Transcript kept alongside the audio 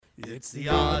It's the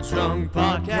Odd Drunk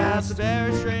Podcast, a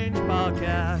very strange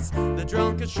podcast, the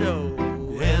drunkest show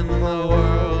in the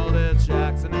world. It's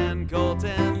Jackson and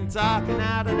Colton talking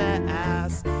out of their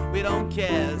ass. We don't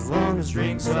care as long as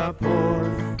drinks are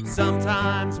poured.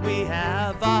 Sometimes we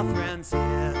have our friends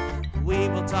here. We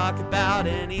will talk about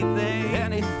anything.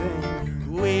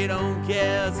 We don't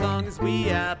care as long as we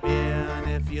have beer. And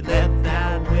if you let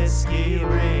that whiskey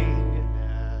ring.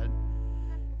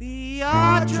 The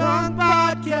Odd Drunk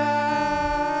Podcast.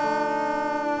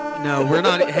 No, we're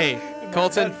not. Hey,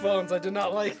 Colton. Headphones, I did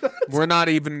not like that. We're not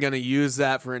even going to use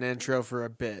that for an intro for a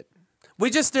bit.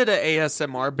 We just did an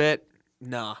ASMR bit.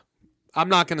 Nah. I'm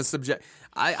not going to subject.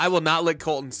 I will not let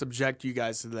Colton subject you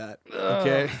guys to that.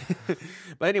 Okay?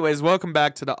 But anyways, welcome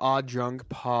back to the Odd Drunk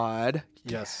Pod.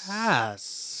 Yes.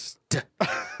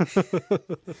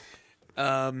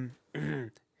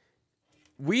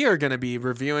 We are going to be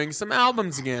reviewing some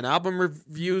albums again. Album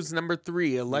reviews number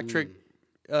 3, Electric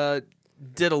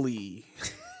Diddly.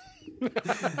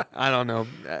 I don't know.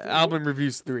 Album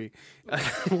reviews 3.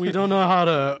 We don't know how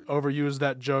to overuse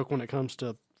that joke when it comes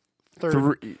to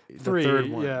three. The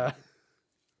third one. Yeah.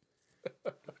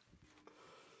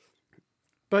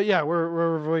 But yeah, we're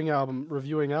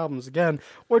reviewing albums again.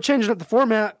 We're changing up the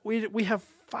format. We have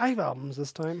 5 albums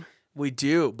this time. We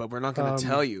do, but we're not going to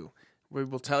tell you. We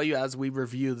will tell you as we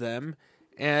review them.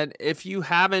 And if you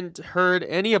haven't heard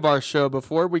any of our show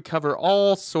before, we cover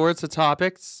all sorts of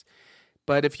topics.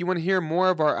 But if you want to hear more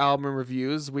of our album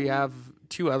reviews, we have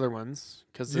 2 other ones.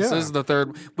 Because this is the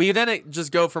third. We didn't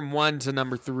just go from 1 to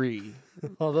number 3.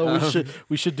 Although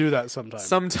we should do that sometime.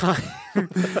 Sometime.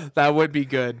 That would be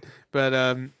good.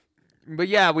 But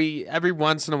yeah, we every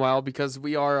once in a while, because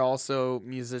we are also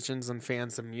musicians and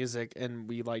fans of music, and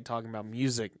we like talking about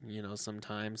music,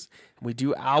 sometimes. We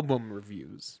do album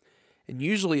reviews. And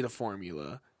usually the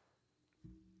formula.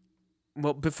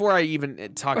 Well, before I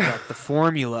even talk about the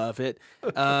formula of it,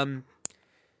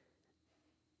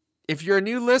 if you're a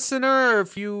new listener, or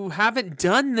if you haven't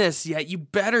done this yet, you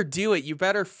better do it. You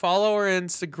better follow our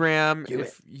Instagram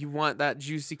if you want that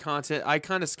juicy content. I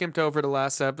kind of skimped over the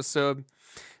last episode.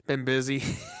 Been busy.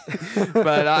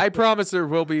 But I promise there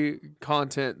will be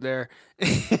content there.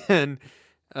 And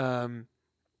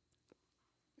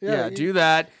do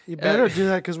that. You better do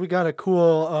that because we got a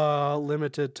cool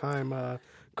limited time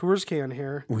Coors can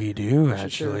here. We do,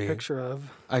 actually. Take a picture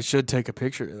of. I should take a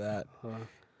picture of that.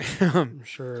 I'm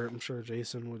sure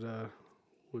Jason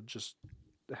would just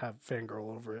have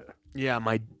fangirl over it. Yeah,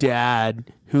 my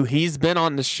dad, who he's been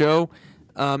on the show,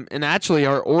 and actually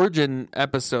our origin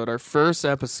episode, our first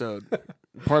episode,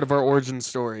 part of our origin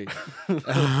story,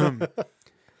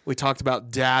 we talked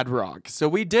about dad rock. So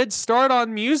we did start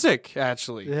on music,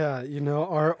 actually. Yeah,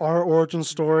 our origin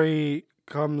story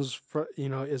comes from,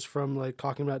 is from like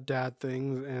talking about dad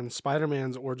things, and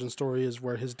Spider-Man's origin story is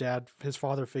where his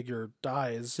father figure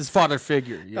dies. His father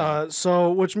figure, yeah. So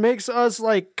which makes us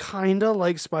like kind of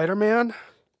like Spider-Man.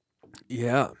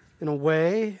 Yeah. In a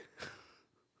way.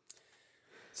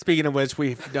 Speaking of which,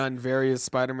 we've done various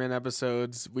Spider-Man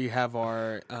episodes. We have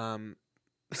our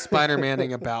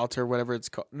Spider-Maning About, or whatever it's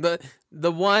called.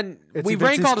 The one we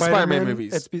rank all the Spider-Man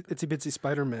movies. Itsy Bitsy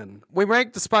Spider-Man. We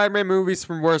rank the Spider-Man movies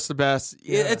from worst to best.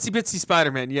 Yeah. Itsy Bitsy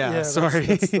Spider-Man. Yeah, sorry.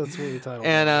 That's what we titled.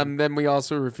 And then we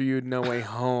also reviewed No Way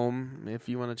Home. If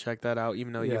you want to check that out,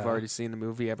 even though you've already seen the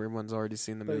movie, everyone's already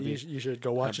seen the movie. You should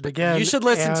go watch it again. You should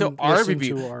listen to our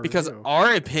review because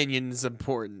our opinion is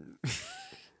important.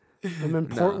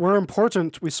 We're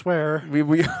important. We swear.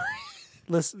 We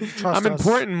Listen, trust I'm us.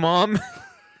 important, Mom.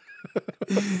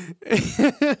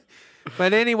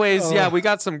 But anyways, we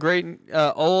got some great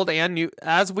old and new.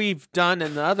 As we've done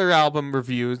in the other album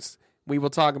reviews, we will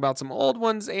talk about some old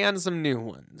ones and some new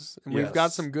ones. And we've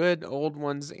got some good old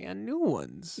ones and new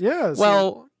ones. Yes.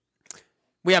 Well,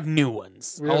 we have new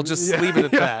ones. I'll just leave it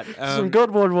at that. Some good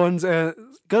old ones and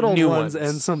good old ones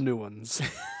and some new ones.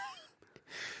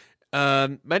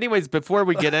 But anyways, before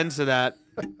we get into that,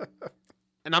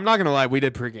 and I'm not going to lie, we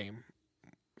did pregame.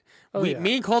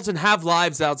 Me and Colton have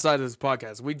lives outside of this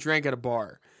podcast. We drank at a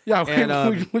bar. Yeah,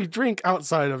 we drink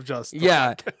outside of just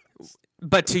podcast.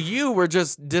 But to you, we're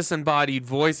just disembodied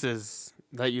voices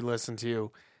that you listen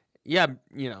to. Yeah,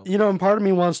 and part of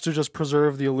me wants to just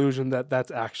preserve the illusion that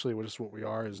that's actually what we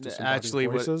are, is disembodied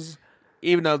voices.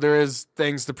 Even though there is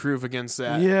things to prove against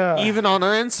that. Yeah. Even on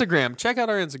our Instagram. Check out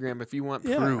our Instagram if you want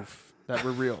proof that we're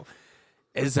real.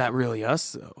 Is that really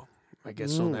us, though? I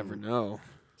guess you'll never know.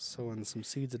 Sowing some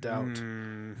seeds of doubt.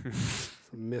 Some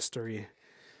mystery.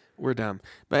 We're dumb.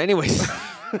 But anyways.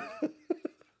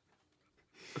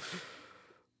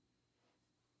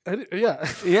 Yeah.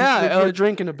 Yeah, We're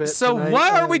drinking a bit. So tonight.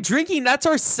 what are we drinking? That's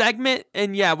our segment,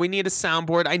 and yeah, we need a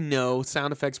soundboard. I know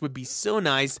sound effects would be so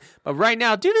nice, but right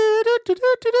now,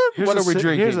 what are we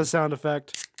drinking? Here's a sound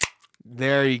effect.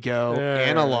 There you go, There.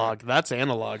 analog. That's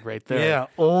analog right there. Yeah,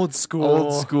 old school.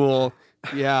 Old school.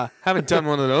 Yeah, haven't done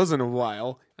one of those in a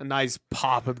while. A nice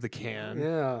pop of the can.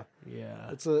 Yeah,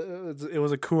 Yeah. it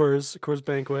was a Coors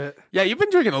Banquet. Yeah, you've been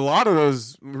drinking a lot of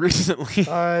those recently.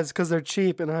 It's because they're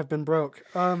cheap and I've been broke.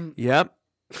 Yep.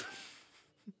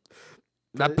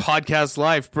 That podcast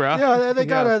life, bro. Yeah, they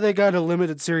got a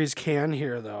limited series can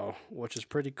here though, which is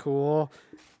pretty cool.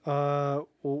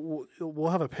 We'll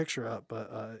have a picture up,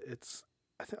 but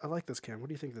I like this can. What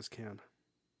do you think of this can?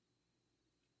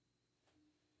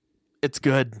 It's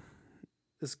good.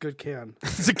 It's a good can.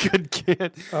 It's a good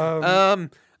can.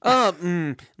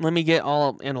 Let me get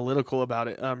all analytical about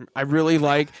it. I really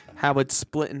like how it's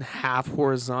split in half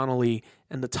horizontally,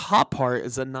 and the top part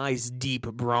is a nice deep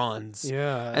bronze.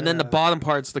 Yeah. And then the bottom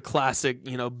part's the classic,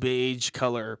 beige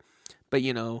color. But,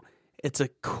 it's a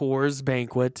Coors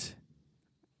Banquet.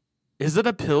 Is it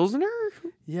a Pilsner?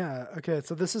 Yeah. Okay.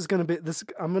 So this is gonna be this.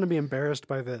 I'm gonna be embarrassed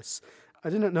by this. I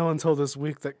didn't know until this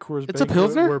week that Coors It's a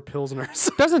Banquet Pilsner? were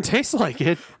Pilsners. Doesn't taste like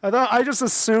it. I just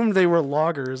assumed they were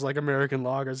lagers, like American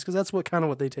lagers, because that's what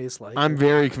they taste like. I'm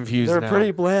very confused They're now. pretty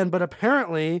bland, but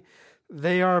apparently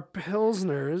they are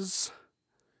Pilsners.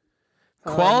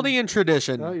 Quality and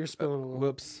tradition. Oh, you're spilling a little.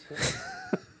 Whoops.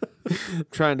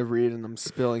 Trying to read and I'm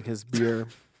spilling his beer.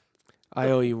 I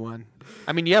owe you one.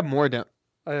 I mean, you have more down.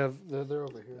 I have. They're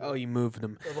over here. Oh, you moved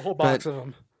them. I have a whole box of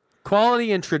them.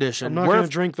 Quality and tradition. I'm not going to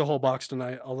drink the whole box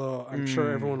tonight, although I'm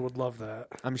sure everyone would love that.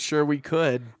 I'm sure we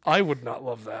could. I would not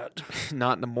love that.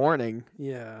 Not in the morning.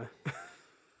 Yeah.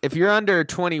 If you're under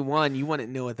 21, you wouldn't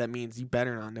know what that means. You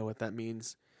better not know what that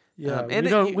means. Yeah.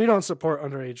 And we don't support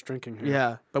underage drinking here.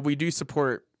 Yeah, but we do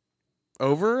support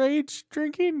overage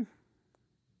drinking.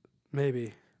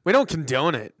 Maybe. We don't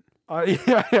condone it.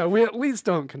 Yeah. We at least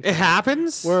don't. It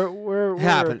happens. It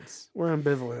happens. We're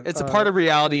ambivalent. It's a part of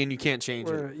reality, and you can't change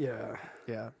it. Yeah.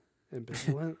 Yeah.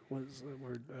 Ambivalent. What is the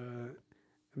word?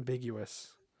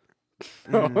 Ambiguous.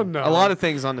 Oh no. A lot of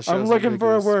things on the show. I'm looking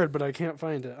for a word, but I can't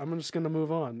find it. I'm just gonna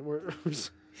move on.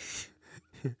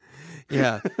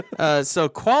 Yeah. So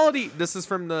quality. This is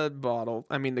from the bottle.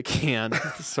 I mean the can.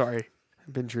 Sorry,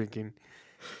 I've been drinking.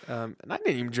 And I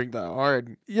didn't even drink that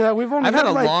hard. Yeah, I've had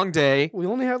a long day. We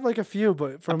only had like a few,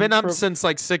 but I've been up since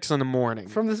like 6 a.m.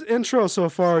 From this intro so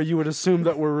far, you would assume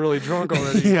that we're really drunk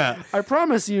already. Yeah. I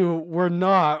promise you, we're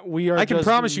not. We are. I can just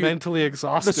promise you, mentally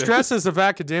exhausted. The stresses of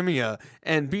academia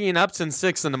and being up since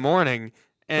 6 a.m.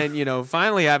 and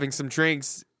finally having some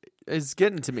drinks is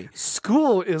getting to me.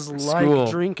 School is like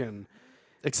drinking.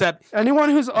 Except anyone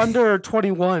who's under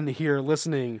 21 here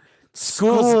listening,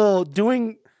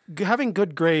 having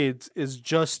good grades is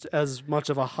just as much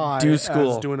of a high as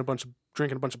drinking a bunch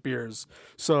of beers.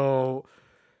 So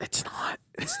it's not.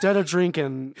 Instead of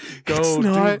drinking, go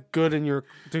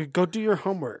do your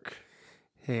homework.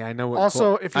 Hey, I know what.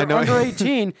 Also, if you're under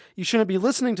 18, you shouldn't be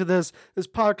listening to this. This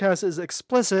podcast is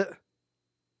explicit.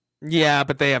 Yeah,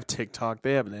 but they have TikTok.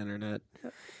 They have the internet.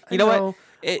 You know what?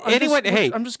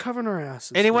 I'm just covering our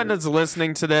asses. Anyone that's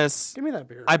listening to this, give me that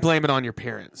beer. I blame it on your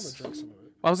parents.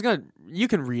 You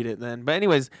can read it then. But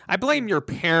anyways, I blame your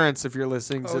parents if you're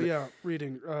listening to yeah,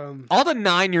 reading. All the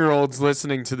 9-year-olds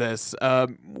listening to this,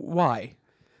 why?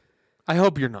 I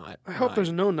hope you're not. I hope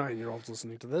there's no 9-year-olds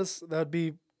listening to this. That'd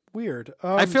be weird.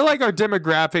 I feel like our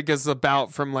demographic is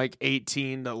about from like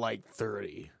 18 to like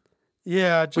 30.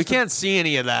 Yeah. We can't see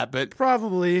any of that, but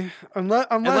probably.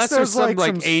 Unless there's some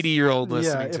 80-year-old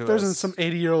listening to us. Yeah, if there's some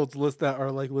 80-year-olds that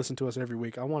are like listen to us every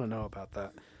week, I want to know about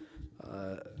that.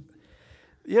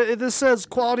 Yeah, this says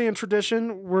quality and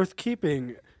tradition worth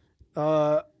keeping.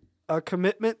 A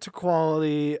commitment to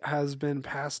quality has been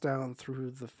passed down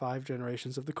through the 5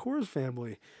 generations of the Coors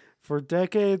family. For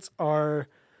decades, our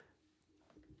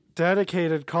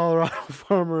dedicated Colorado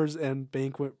farmers and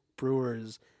banquet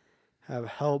brewers have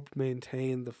helped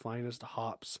maintain the finest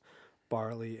hops,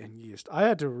 barley, and yeast. I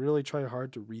had to really try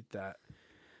hard to read that.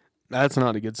 That's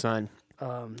not a good sign.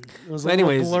 It was a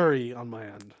little blurry on my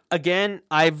end. Again,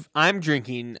 I'm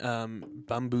drinking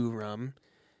bamboo rum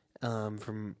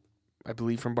from, I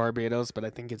believe, from Barbados, but I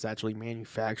think it's actually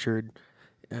manufactured.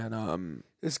 And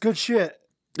it's good shit.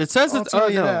 It says I'll tell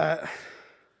you that.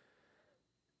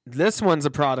 This one's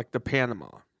a product of Panama.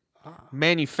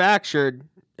 Manufactured,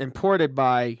 imported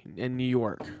by in New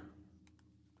York.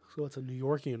 So it's a New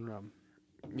Yorkian rum.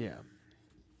 Yeah.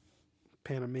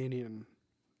 Panamanian.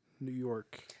 New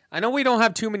York. I know we don't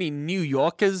have too many New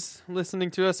Yorkers listening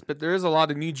to us, but there is a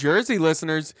lot of New Jersey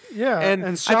listeners. Yeah, And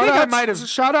and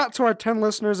shout out to our 10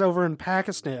 listeners over in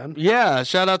Pakistan. Yeah,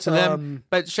 shout out to them.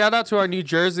 But shout out to our New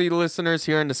Jersey listeners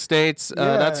here in the States.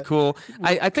 That's cool.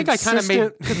 I think I kind of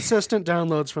made consistent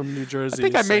downloads from New Jersey. I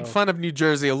think I made fun of New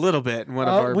Jersey a little bit in one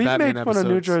of our we've Batman made episodes. fun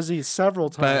of New Jersey several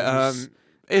times.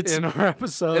 But in our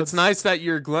episodes. It's nice that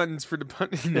you're gluttons for the pun.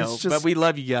 No, just, but we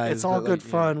love you guys. It's all good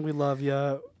fun. We love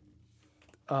you.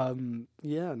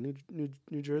 Yeah,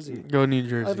 New Jersey. Go New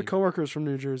Jersey. I have a coworkers from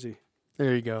New Jersey.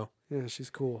 There you go. Yeah, she's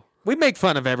cool. We make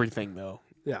fun of everything, though.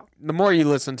 Yeah. The more you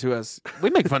listen to us, we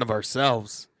make fun of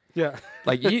ourselves. Yeah.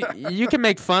 Like you can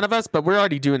make fun of us, but we're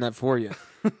already doing that for you.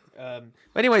 But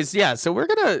anyways, yeah. So we're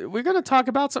gonna talk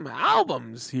about some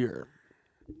albums here.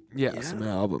 Yeah, some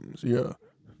albums. Yeah.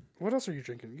 What else are you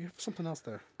drinking? You have something else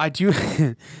there. I do.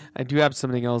 I do have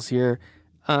something else here.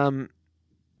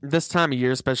 This time of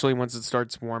year, especially once it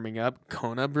starts warming up,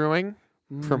 Kona Brewing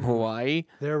from Hawaii.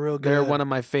 They're real good. They're one of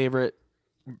my favorite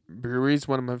breweries,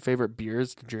 one of my favorite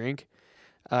beers to drink.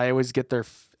 I always get their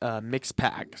mixed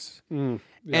packs. Yeah.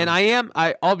 And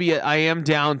albeit I am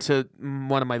down to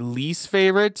one of my least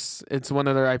favorites. It's one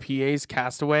of their IPAs,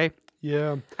 Castaway.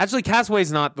 Yeah. Actually, Castaway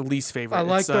is not the least favorite. I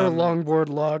like their Longboard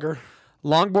Lager.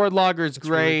 Longboard Lager is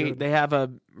great. Really they have a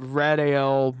red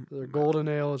ale. Their Golden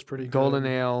Ale is pretty good. Golden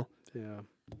Ale. Yeah.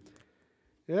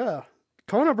 Yeah.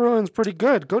 Kona Brewing's pretty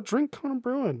good. Go drink Kona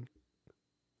Brewing.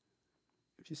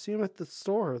 If you see them at the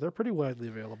store, they're pretty widely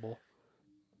available.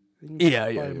 Yeah. I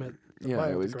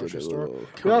I always get a little.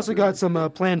 We also got some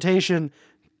Plantation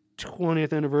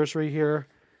 20th anniversary here.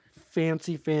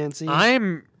 Fancy.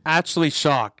 I'm actually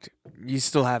shocked you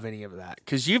still have any of that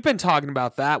because you've been talking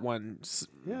about that one.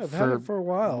 Yeah, I've had it for a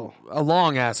while. A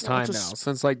long ass time now,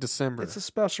 since like December. It's a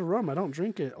special rum. I don't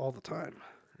drink it all the time.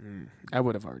 I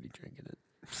would have already drank it.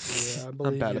 Yeah, I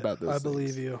believe I'm bad you. about those I things.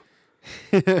 believe you.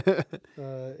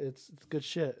 It's good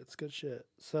shit. It's good shit.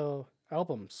 So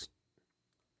albums.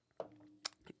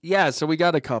 Yeah, so we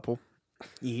got a couple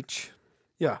each.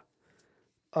 Yeah.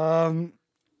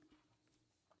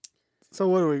 So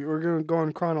what are we? We're going to go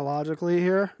on chronologically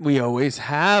here. We always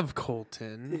have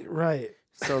Colton. Right.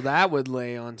 So that would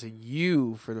lay onto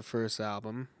you for the first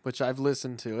album, which I've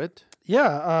listened to it. Yeah,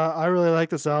 I really like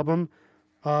this album.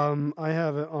 I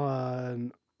have it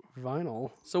on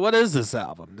vinyl. So what is this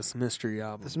album, this mystery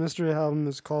album? This mystery album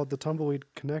is called The Tumbleweed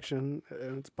Connection,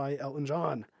 and it's by Elton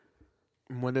John.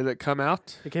 When did it come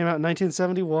out? It came out in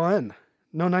 1971.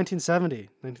 No, 1970.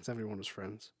 1971 was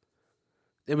Friends.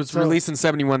 It was released in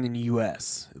 71 in the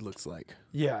U.S., it looks like.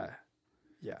 Yeah.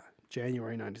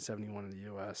 January 1971 in the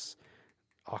U.S.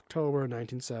 October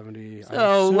 1970.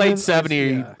 So late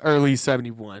 70, early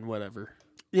 71, whatever.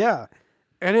 Yeah.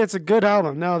 And it's a good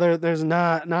album. No, there's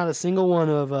not a single one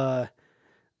of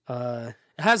it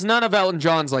has none of Elton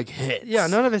John's like hits. Yeah,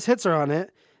 none of his hits are on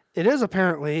it. It is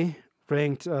apparently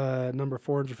ranked number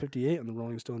 458 on the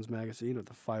Rolling Stones magazine of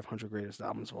the 500 greatest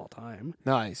albums of all time.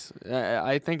 Nice.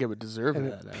 I think it would deserve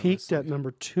and that. It peaked at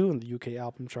number 2 in the UK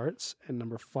album charts and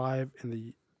number 5 in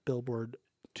the Billboard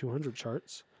 200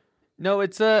 charts. No,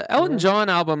 it's a Elton John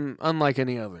album unlike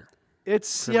any other.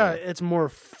 It's it's more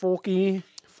folky.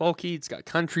 It's got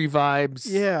country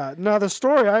vibes. Yeah. Now the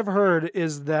story I've heard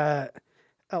is that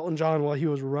Elton John, while he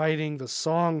was writing the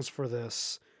songs for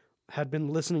this, had been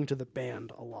listening to the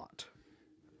band a lot.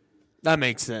 That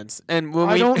makes sense. And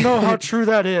I don't know how true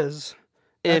that is.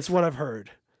 That's what I've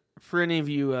heard. For any of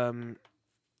you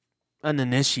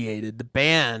uninitiated, the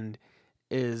band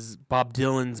is Bob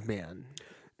Dylan's band.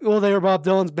 Well, they were Bob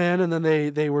Dylan's band, and then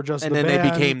they were just and the then band.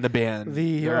 They became the band.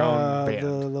 Their own band.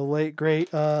 The late great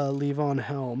Levon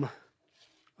Helm,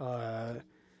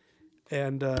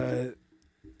 and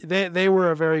they were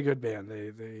a very good band.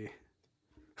 They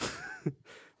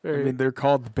they're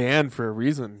called the band for a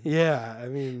reason. Yeah, I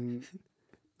mean,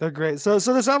 they're great. So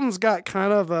this album's got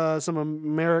kind of some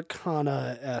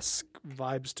Americana-esque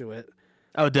vibes to it.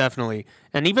 Oh, definitely.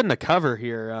 And even the cover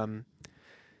here,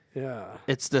 yeah,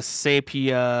 it's the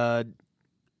sepia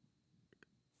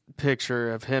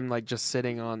picture of him like just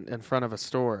sitting in front of a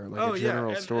store, like a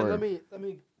general store. And let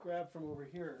me grab from over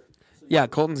here. So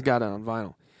Colton's got it on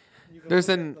vinyl. There's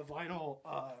the vinyl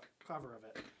cover of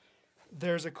it.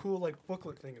 There's a cool like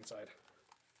booklet thing inside.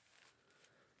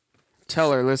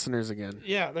 Tell our listeners again.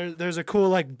 Yeah, there's a cool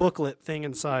like booklet thing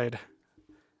inside,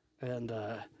 and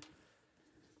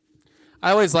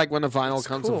I always like when a vinyl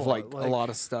comes cool. with like a lot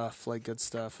of stuff, like good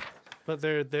stuff. But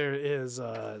there is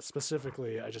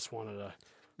specifically, I just wanted to.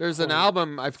 There's an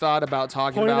album I've thought about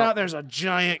talking point about. out there's a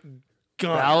giant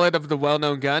Gun. Ballad of the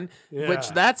Well-Known Gun, Yeah. which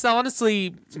that's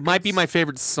honestly might be my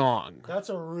favorite song. That's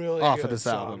a really Off good of this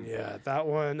song. album. Yeah, that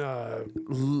one.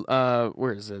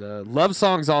 Where is it? Love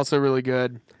Song's also really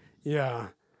good. Yeah.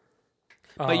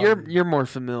 But you're more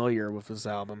familiar with this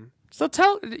album. So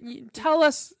tell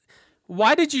us,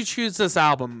 why did you choose this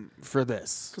album for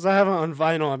this? Because I have it on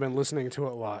vinyl. I've been listening to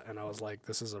it a lot, and I was like,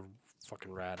 this is a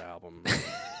fucking rad album.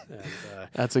 And,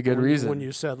 That's a good reason. When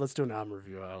you said, let's do an album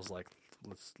review, I was like,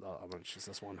 I'm going to choose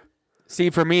this one. See,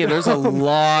 for me, there's a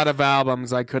lot of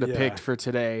albums I could have Yeah. picked for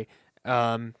today.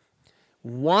 One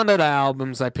of the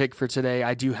albums I picked for today,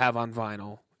 I do have on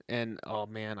vinyl, and oh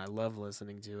man, I love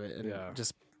listening to it. And Yeah.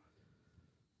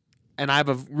 and I have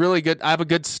a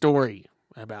good story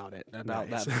about it, about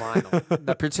Nice. that vinyl,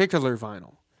 that particular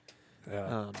vinyl.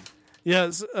 Yeah.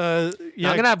 Yes. I'm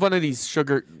Yeah. gonna have one of these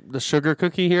sugar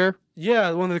cookie here.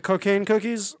 Yeah. One of the cocaine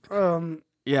cookies.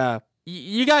 Yeah.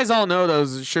 You guys all know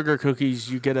those sugar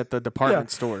cookies you get at the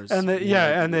department stores. And they're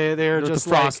with just the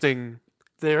frosting.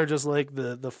 they're just like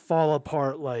the fall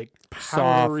apart, like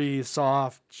powdery,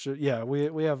 soft. Yeah.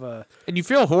 We have a. And you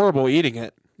feel horrible eating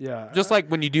it. Yeah. Just like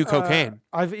when you do cocaine.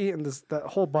 I've eaten this. That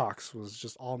whole box was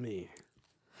just all me.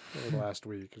 Over the last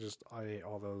week, I ate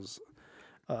all those.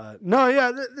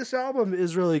 This album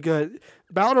is really good.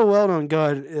 Ballad of Well-Known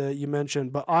Gun, you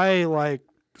mentioned, but I like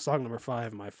song number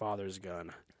 5, My Father's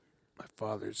Gun. My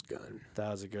Father's Gun. That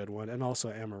was a good one, and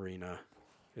also Amarina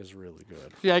is really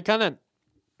good. Yeah, I kind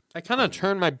of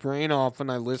turn my brain off when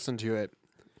I listen to it,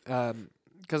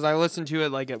 because I listen to it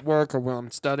like at work or when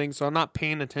I'm studying, so I'm not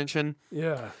paying attention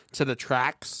Yeah. to the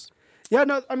tracks. Yeah,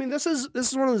 no, I mean this is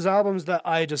one of those albums that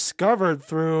I discovered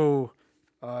through.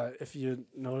 If you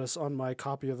notice on my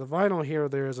copy of the vinyl here,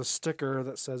 there is a sticker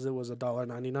that says it was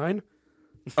 $1.99.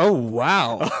 Oh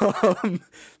wow!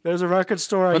 There's a record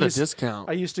store What I a used, discount!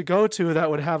 I used to go to that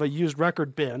would have a used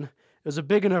record bin. It was a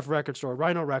big enough record store,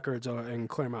 Rhino Records in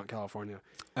Claremont, California.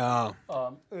 Oh,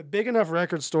 A big enough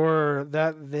record store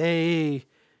that they,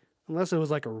 unless it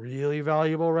was like a really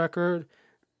valuable record,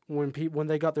 when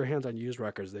they got their hands on used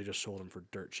records, they just sold them for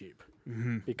dirt cheap.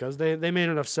 mm-hmm. Because they made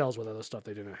enough sales with other stuff,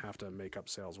 they didn't have to make up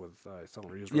sales with selling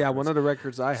used records. yeah. One of the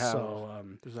records I have. So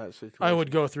There's that situation. I would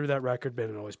go through that record bin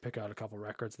and always pick out a couple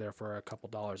records there for a couple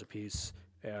dollars a piece.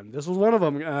 And this was one of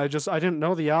them. And I didn't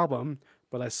know the album,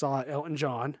 but I saw Elton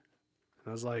John. And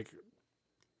I was like,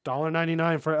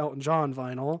 $1.99 for Elton John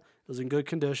vinyl. It was in good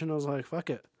condition. I was like, fuck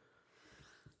it.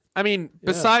 I mean,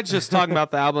 besides just talking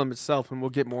about the album itself, and we'll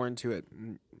get more into it.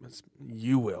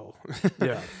 You will.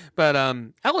 Yeah. But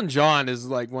Elton John is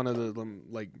like one of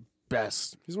the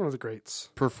best He's one of the greats.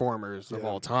 performers of Yeah.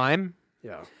 all time.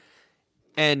 Yeah.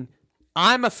 And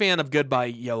I'm a fan of Goodbye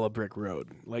Yellow Brick Road.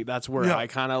 Like that's where Yeah. I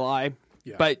kind of lie.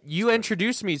 Yeah. But you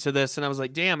introduced me to this, and I was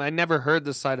like, "Damn, I never heard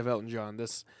this side of Elton John.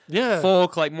 This Yeah.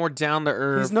 folk, like more down to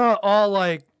earth, He's not all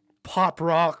like pop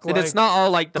rock, and like it's not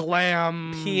all like the.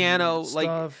 glam piano, like,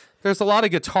 stuff. There's a lot of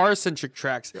guitar centric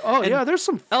tracks. Oh And yeah, there's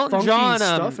some Elton funky John,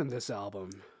 stuff in this album.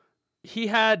 He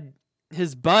had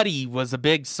his buddy was a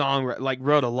big song, like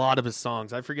wrote a lot of his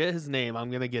songs. I forget his name. I'm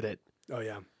gonna get it. Oh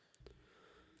yeah.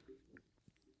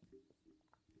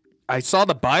 I saw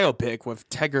the biopic with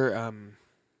Tegger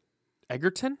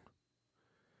Egerton,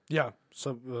 Yeah.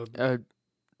 So a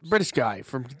British guy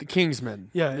from The Kingsmen.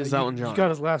 yeah, is you, Elton John. you got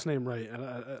his last name right.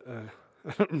 I'm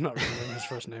not remembering his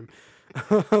first name.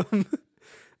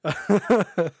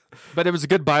 But it was a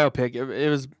good biopic. It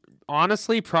was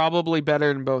honestly probably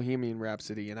better than Bohemian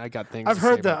Rhapsody, and I got things. I've to say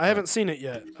heard that. about I haven't seen it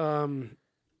yet.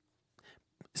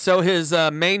 So his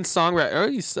main songwriter,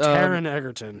 Taron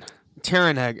Egerton.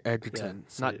 Taron Egerton,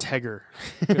 Yeah, not see. Tegger.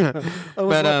 I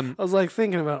was, But, I was like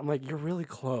thinking about it. I'm like, you're really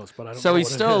close, but I don't know. So he's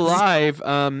what it still is.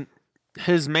 alive.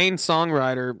 His main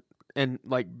songwriter and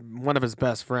like one of his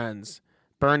best friends,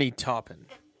 Bernie Taupin.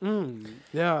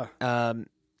 Yeah.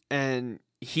 And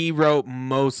he wrote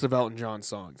most of Elton John's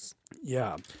songs.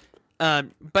 Yeah.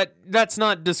 But that's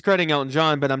not discrediting Elton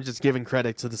John, but I'm just giving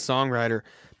credit to the songwriter.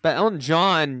 But Elton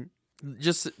John,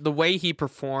 just the way he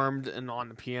performed and on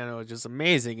the piano is just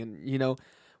amazing. And, you know,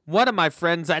 one of my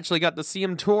friends actually got to see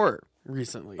him tour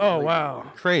recently. Oh, Like,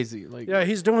 wow. Crazy. Like, Yeah,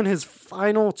 he's doing his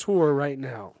final tour right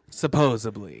now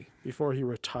supposedly. before he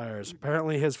retires.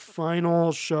 Apparently, his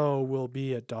final show will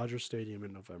be at Dodger Stadium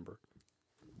in November.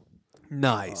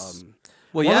 Nice. one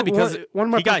Well, yeah, of- because one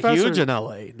of my he got professors- huge in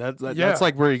LA. That's Yeah.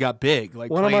 like where he got big.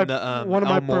 Like One of playing my- the one of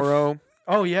my El Moro,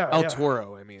 Oh, yeah. El yeah.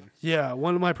 Toro. I mean, Yeah,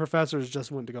 one of my professors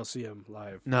just went to go see him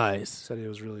live. nice. Said he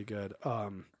was really good.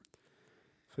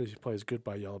 So he plays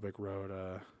 "Goodbye Yellow Brick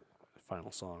Road,"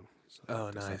 final song. So Oh,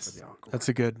 except for nice. the encore. That's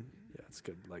a good. Yeah, it's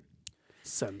good. Like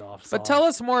send off. But tell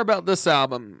us more about this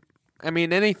album. I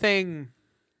mean, anything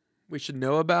we should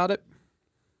know about it?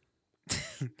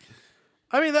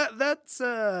 I mean that's.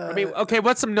 Okay,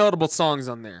 what's some notable songs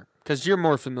on there? Because you're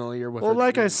more familiar with. Well, it.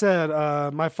 like I said,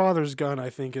 My Father's Gun,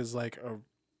 I think, is like a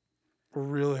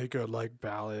really good like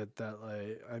ballad that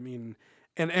like I mean,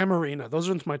 and Amarina. Those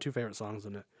are my two favorite songs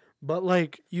in it. But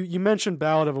like you mentioned,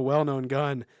 Ballad of a Well-Known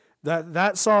Gun.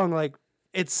 That song like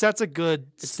it sets a good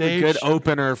stage. It's a good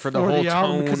opener for the whole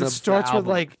album because tone it starts of the with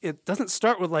album. like it doesn't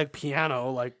start with like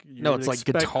piano like you No, would it's like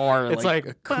expect. guitar. It's like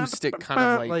acoustic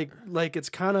kind of like it's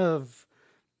kind of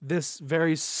this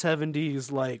very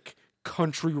 70s like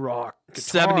country rock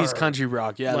guitar. 70s country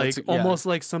rock. Yeah, like that's, almost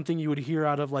like something you would hear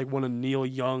out of like one of Neil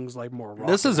Young's like more rock.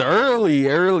 This is early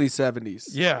 70s.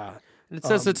 Yeah. And it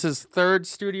says it's his third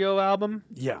studio album.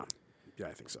 Yeah,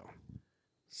 I think so.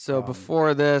 So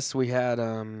before this, we had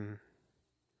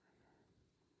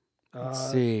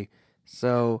let's see.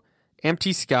 So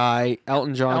Empty Sky,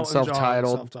 Elton John,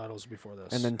 self-titled, self-titles before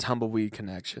this, and then Tumbleweed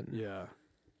Connection. yeah.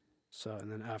 So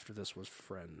and then after this was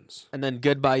Friends. And then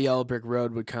Goodbye Yellow Brick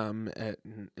Road would come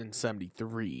in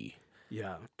 73.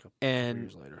 Yeah, a couple And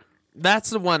years later. that's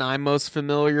the one I'm most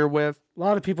familiar with. A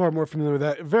lot of people are more familiar with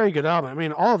that. Very good album. I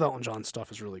mean, all of Elton John's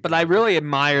stuff is really good. But I really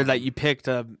admire that you picked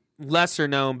a lesser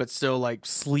known but still like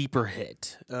sleeper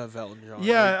hit of Elton John.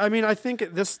 Yeah, I mean, I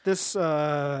think this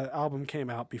album came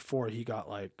out before he got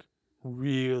like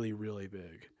really, really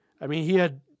big. I mean, he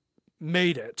had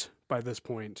made it by this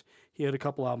point. He had a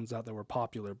couple albums out that were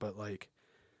popular, but like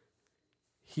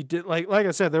he did like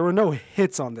I said, there were no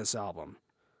hits on this album.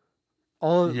 A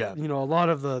lot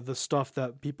of the stuff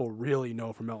that people really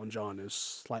know from Elton John is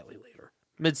slightly later.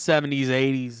 Mid 70s,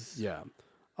 80s. Yeah.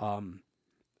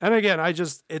 And again,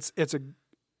 it's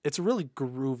a really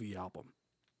groovy album.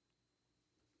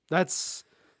 That's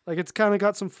like it's kind of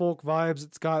got some folk vibes.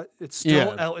 It's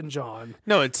still Elton John.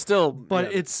 No, it's still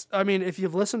But it's I mean, if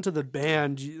you've listened to the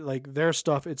band, like their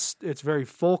stuff, it's very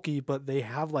folky, but they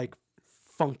have like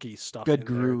funky stuff good in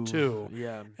groove there too.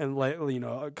 Yeah. And like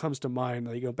it comes to mind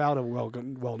like about a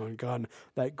well-known gun,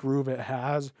 that groove it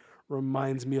has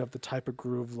reminds me of the type of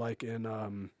groove like in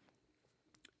Down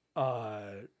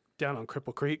on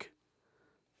Cripple Creek.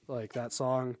 Like that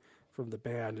song from the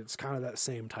band, it's kind of that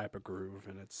same type of groove,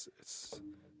 and it's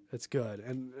good.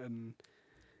 And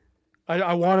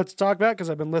I wanted to talk about it because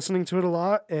I've been listening to it a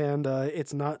lot, and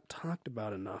it's not talked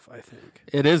about enough, I think.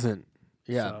 It isn't.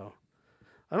 Yeah. So,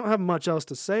 I don't have much else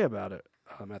to say about it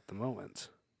at the moment.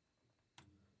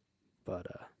 But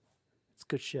it's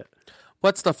good shit.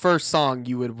 What's the first song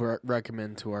you would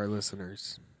recommend to our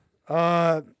listeners?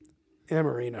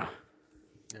 Amarina.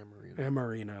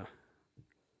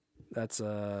 That's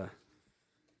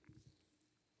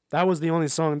that was the only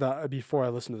song that before I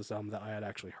listened to this album that I had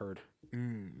actually heard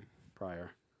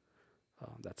prior.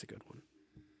 That's a good one.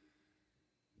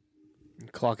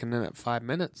 Clocking in at 5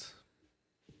 minutes.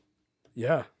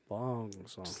 Yeah, long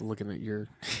song. Just looking at your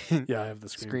Yeah, I have the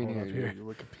screen pulled up here.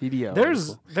 your Wikipedia.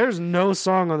 There's no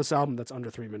song on this album that's under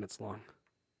 3 minutes long,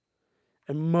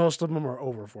 and most of them are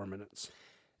over 4 minutes.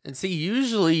 And see,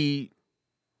 usually,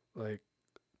 Like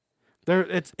there,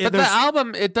 but the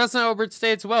album it doesn't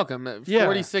overstay its welcome.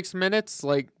 46 minutes,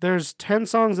 like there's 10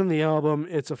 songs in the album.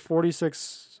 It's a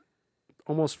 46,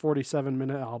 almost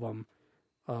 47-minute album.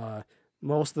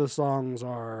 Most of the songs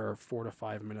are 4 to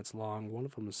 5 minutes long. One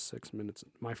of them is 6 minutes.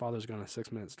 My Father's Gun is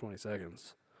 6 minutes 20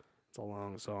 seconds. It's a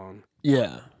long song.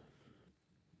 yeah.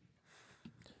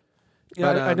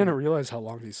 Yeah, But, I didn't realize how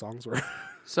long these songs were.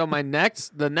 So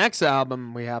the next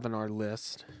album we have on our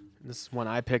list. This is one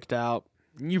I picked out.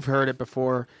 You've heard it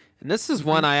before, and this is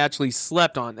one I actually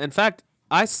slept on. In fact,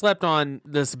 I slept on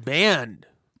this band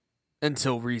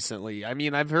until recently. I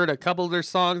mean, I've heard a couple of their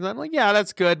songs, and I'm like, yeah,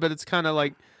 that's good, but it's kind of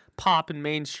like pop and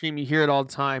mainstream. You hear it all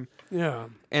the time. Yeah.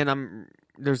 And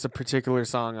there's a particular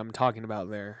song I'm talking about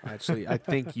there. Actually, I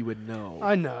think you would know.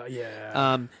 I know,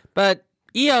 yeah. But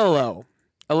ELO,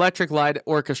 Electric Light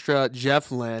Orchestra,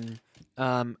 Jeff Lynne.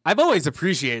 I've always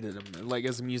appreciated him, like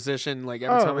as a musician. Like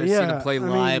every time I've seen him play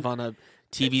live on a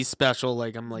TV special,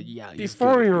 like I'm like, yeah.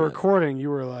 Before we were recording, you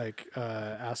were like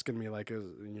asking me, like, is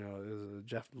it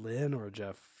Jeff Lynne or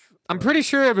Jeff? I'm pretty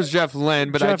sure it was Jeff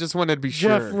Lynne, but I just wanted to be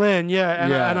sure. Jeff Lynne,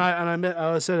 yeah, and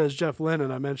I said it was Jeff Lynne,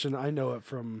 and I mentioned I know it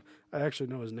from. I actually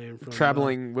know his name from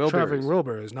Traveling Wilburys. Traveling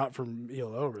Wilburys, not from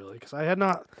ELO really, because I had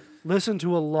not listened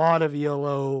to a lot of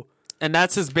ELO. And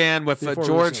that's his band with George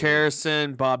recently.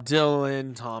 Harrison, Bob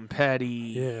Dylan, Tom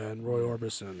Petty. Yeah, and Roy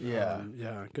Orbison. Yeah.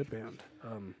 Yeah, good band.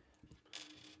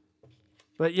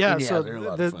 But yeah, so they're a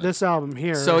lot of fun. this album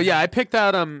here. So yeah, I picked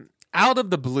out Out of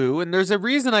the Blue, and there's a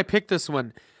reason I picked this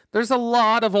one. There's a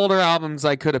lot of older albums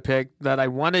I could have picked that I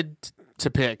wanted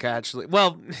to pick, actually.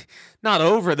 Well, not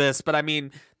over this, but I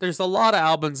mean, there's a lot of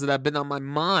albums that have been on my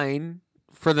mind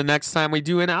for the next time we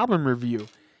do an album review.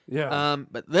 Yeah.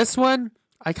 But this one,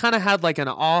 I kind of had like an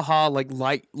aha, like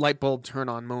light bulb turn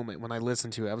on moment when I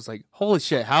listened to it. I was like, holy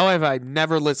shit, how have I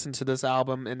never listened to this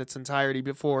album in its entirety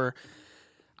before?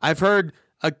 I've heard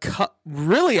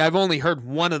really, I've only heard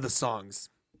one of the songs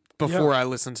before I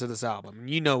listened to this album.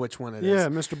 You know which one it is. Yeah,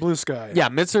 Mr. Blue Sky. Yeah,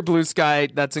 Mr. Blue Sky.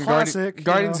 That's in Classic,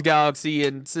 Guardians of the Galaxy,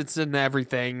 and it's in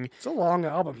everything. It's a long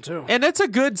album, too. And it's a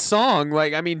good song.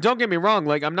 Like, I mean, don't get me wrong.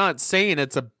 Like, I'm not saying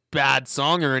it's a bad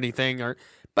song or anything,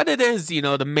 but it is,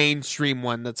 the mainstream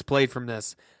one that's played from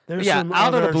this. There's yeah, some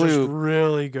Out of the other Blue. just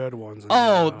really good ones.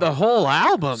 The whole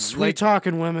album. Sweet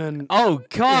Talking Women. Oh,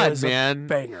 God, is man. A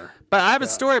banger. But I have a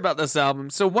story about this album.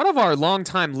 So one of our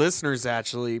longtime listeners,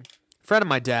 actually, friend of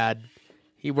my dad,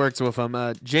 he works with him,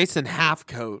 Jason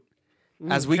Halfcoat,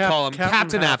 as we call him,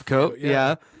 Captain Halfcoat.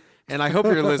 Yeah. And I hope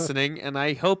you're listening, and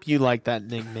I hope you like that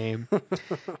nickname.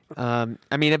 I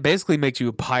mean, it basically makes you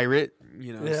a pirate,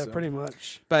 Yeah, so. pretty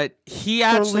much. But he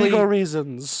actually... For legal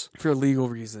reasons. For legal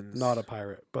reasons. Not a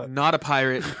pirate, but... Not a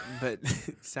pirate, but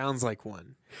sounds like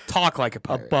one. Talk like a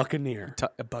pirate. A buccaneer.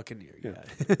 A buccaneer, yeah.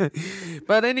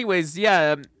 But anyways,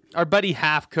 yeah, our buddy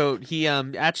Halfcoat, he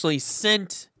actually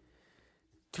sent...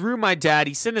 Through my dad,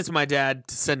 he sent it to my dad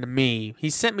to send to me. He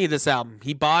sent me this album.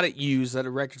 He bought it used at a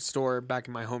record store back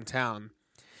in my hometown.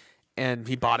 And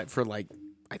he bought it for I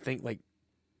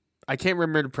can't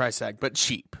remember the price tag, but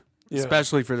cheap. Yeah.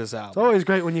 Especially for this album. It's always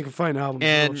great when you can find albums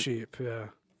And- real cheap. Yeah.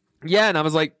 Yeah, and I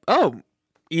was like, oh,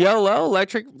 ELO,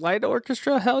 Electric Light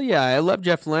Orchestra? Hell yeah. I love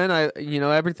Jeff Lynne.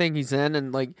 Everything he's in,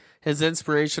 and his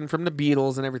inspiration from the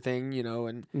Beatles and everything,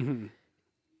 and... Mm-hmm.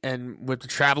 And with the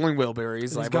Traveling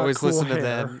Wilburys, I've got always cool listened to hair.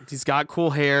 them. He's got cool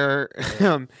hair.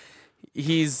 And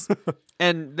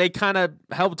they kind of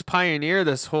helped pioneer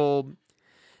this whole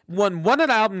one of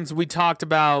the albums we talked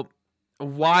about a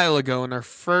while ago in our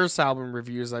first album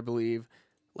reviews, I believe,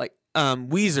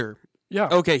 Weezer. Yeah.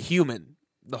 Okay, Human,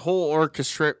 the whole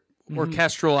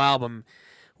orchestral album.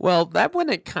 Well, that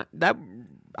wouldn't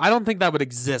I don't think that would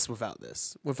exist without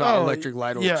Electric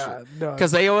Light Orchestra. Yeah. No,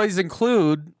 Because they always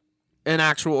include an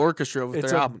actual orchestra with it's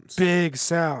their a albums. big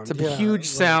sound. It's a huge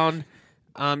sound.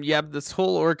 This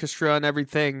whole orchestra and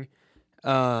everything.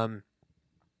 And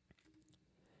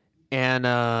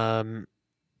the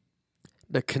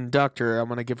conductor, I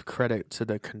want to give credit to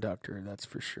the conductor, that's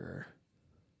for sure.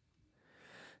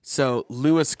 So,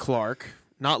 Lewis Clark.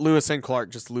 Not Lewis and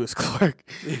Clark, just Lewis Clark.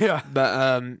 Yeah.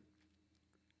 But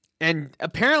and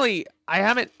apparently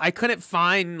I couldn't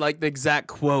find the exact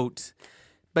quote.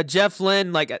 But Jeff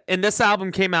Lynne, and this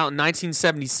album came out in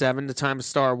 1977, the time of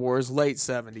Star Wars, late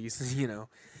 70s,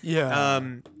 Yeah.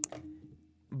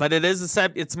 But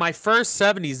it's my first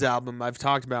 70s album I've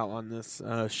talked about on this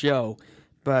show.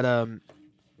 But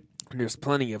there's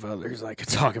plenty of others I could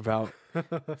talk about.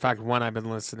 In fact, one I've been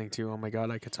listening to, oh my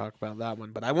God, I could talk about that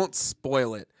one. But I won't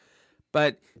spoil it.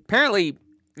 But apparently,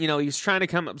 he was trying to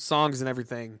come up with songs and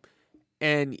everything.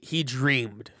 And he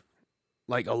dreamed.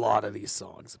 A lot of these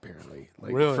songs, apparently,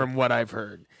 Really? From what I've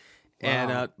heard,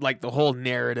 Wow. and the whole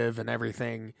narrative and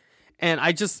everything. And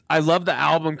I love the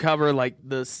album cover,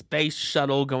 the space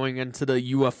shuttle going into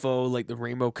the UFO, the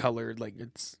rainbow colored,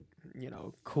 it's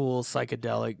cool,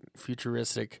 psychedelic,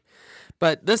 futuristic.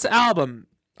 But this album,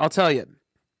 I'll tell you.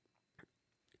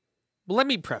 Well, let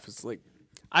me preface,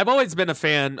 I've always been a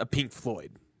fan of Pink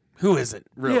Floyd. Who isn't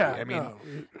really? Yeah. I mean,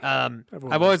 Everyone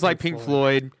I've always loves liked Pink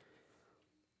Floyd.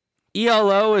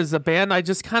 ELO is a band I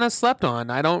just kind of slept on.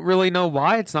 I don't really know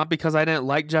why. It's not because I didn't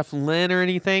like Jeff Lynne or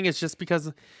anything. It's just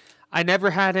because I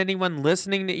never had anyone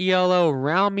listening to ELO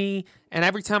around me. And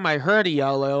every time I heard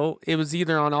ELO, it was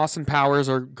either on Austin Powers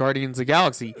or Guardians of the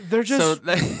Galaxy. They're just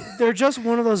they're just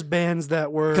one of those bands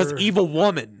that were Because Evil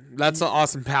Woman, that's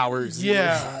Austin Powers.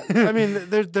 Yeah. I mean,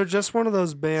 they're just one of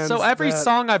those bands. So every that-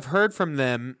 song I've heard from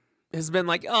them has been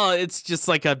it's just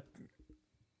a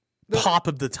pop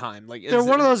of the time. They're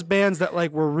one of those bands that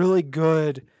were really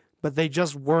good, but they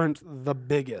just weren't the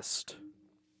biggest.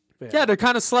 Yeah, they're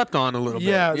kind of slept on a little bit.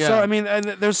 Yeah. So I mean, and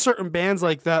there's certain bands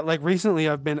like that. Recently,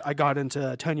 I got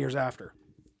into 10 Years After.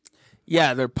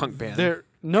 Yeah, they're a punk band. They're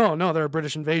a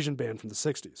British Invasion band from the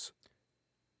 '60s.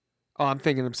 Oh, I'm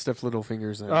thinking of Stiff Little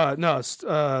Fingers. No,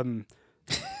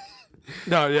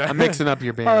 no, yeah, I'm mixing up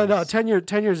your bands. no,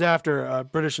 10 Years After,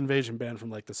 British Invasion band from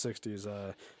the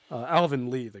 '60s. Alvin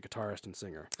Lee, the guitarist and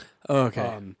singer.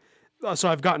 Okay. So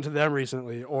I've gotten to them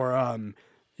recently, or from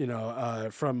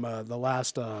the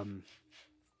last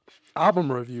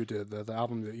album review you did, the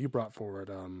album that you brought forward.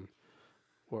 I'm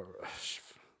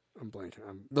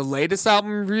blanking. The latest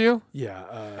album review?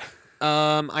 Yeah.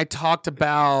 I talked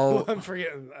about I'm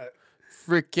forgetting that.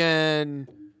 freaking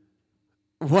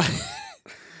what?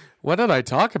 What did I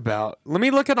talk about? Let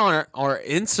me look at our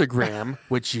Instagram,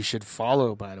 which you should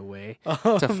follow, by the way,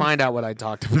 to find out what I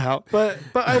talked about. But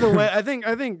either way, I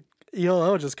think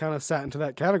ELO just kind of sat into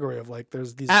that category of like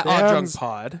there's these At Odd Drunk bands.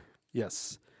 Pod.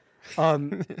 Yes.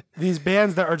 These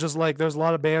bands that are just like there's a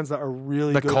lot of bands that are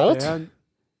really The good. Cult?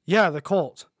 Yeah, the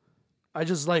Cult. I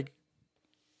just like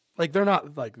they're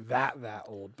not like that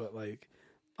old, but like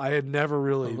I had never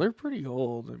really They're pretty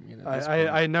old. I mean, at this I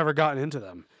point. had never gotten into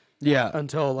them yeah,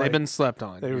 until like they've been slept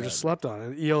on. they were yeah. just slept on,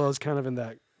 and ELO's kind of in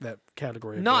that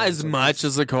category. of Not bands. as Like, much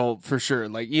as the Cult for sure.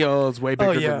 Like EO is way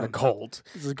bigger yeah. than the Cult.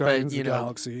 it's the Guardians you of the know,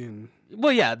 Galaxy, and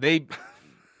Well, yeah,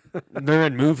 they're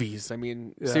in movies. I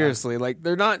mean, Yeah. seriously, like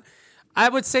they're not. I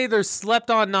would say they're slept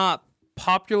on, not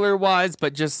popular wise,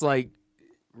 but just like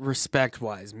respect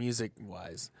wise, music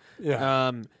wise.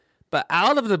 yeah, But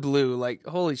out of the blue, like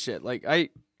holy shit, like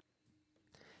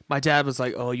my dad was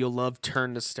like, "Oh, you'll love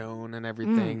Turn to Stone and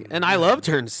everything," and I love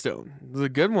Turn to Stone. It was a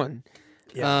good one.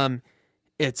 Yeah.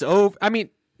 It's over. I mean,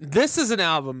 this is an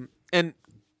album, and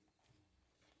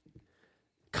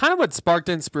kind of what sparked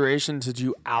inspiration to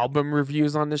do album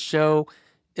reviews on this show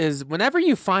is whenever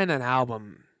you find an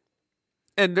album,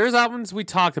 and there's albums we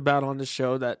talked about on the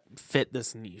show that fit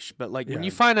this niche, but like when Yeah.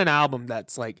 you find an album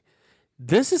that's like,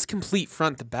 this is complete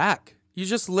front to back. You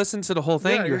just listen to the whole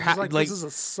thing. Yeah, you're just like, this is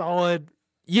a solid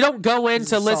you don't go in This is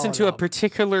to a listen solid to a album.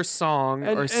 particular song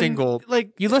or and, single.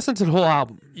 like You listen to the whole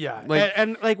album. yeah, Like-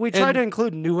 and like we try and- to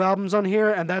include new albums on here,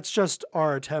 and that's just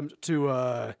our attempt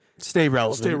to Stay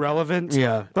relevant. stay relevant.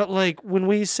 Yeah. But like when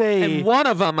we say And one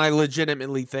of them I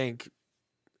legitimately think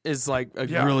is like a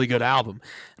Yeah. really good album.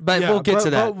 But yeah, we'll get but, to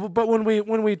that. But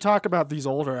when we talk about these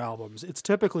older albums, it's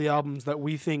typically albums that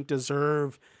we think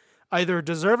deserve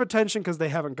attention because they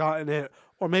haven't gotten it,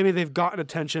 or maybe they've gotten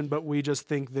attention, but we just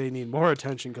think they need more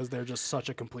attention because they're just such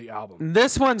a complete album.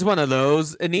 This one's one of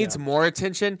those. It needs Yeah. more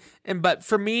attention. But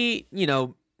for me,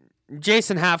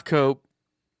 Jason Halfcoat,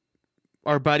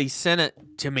 our buddy, sent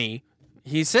it to me.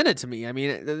 He sent it to me. I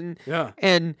mean, Yeah.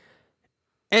 and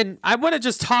I want to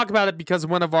just talk about it because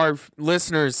one of our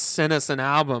listeners sent us an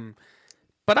album,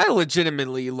 but I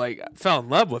legitimately fell in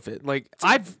love with it. Like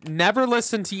I've never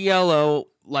listened to ELO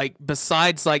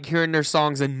besides hearing their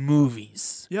songs in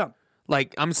movies. Yeah.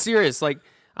 Like I'm serious. Like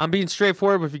I'm being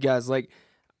straightforward with you guys. Like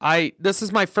this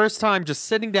is my first time just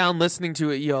sitting down listening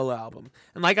to an ELO album.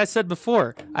 And like I said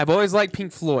before, I've always liked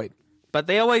Pink Floyd, but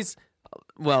they always,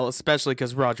 well, especially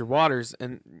because Roger Waters,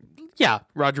 and yeah,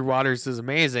 Roger Waters is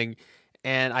amazing.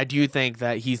 And I do think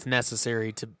that he's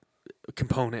necessary to a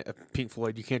component of Pink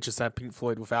Floyd. You can't just have Pink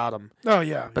Floyd without him. Oh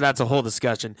yeah. But that's a whole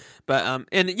discussion. But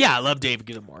and yeah, I love David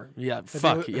Gilmour. Yeah,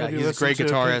 Have you he's a listened great to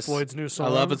Pink guitarist. Floyd's new I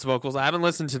song? love his vocals. I haven't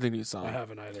listened to the new song. I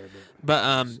haven't either, But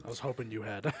I was hoping you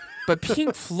had. but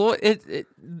Pink Floyd,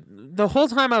 the whole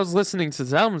time I was listening to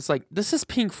this album, it's like this is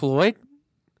Pink Floyd,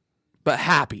 but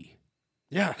happy.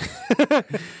 Yeah.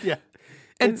 Yeah.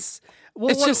 And it's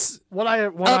just what I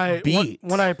upbeat.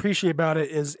 what I appreciate about it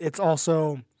is it's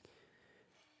also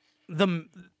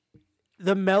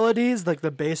the melodies, like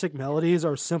the basic melodies,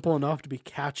 are simple enough to be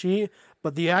catchy,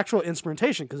 but the actual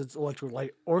instrumentation, because it's electric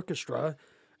light orchestra,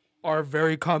 are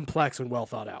very complex and well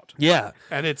thought out. Yeah.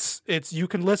 And it's you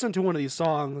can listen to one of these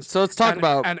songs. So let's talk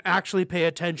about and actually pay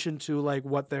attention to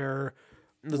what they're.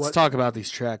 let's talk about these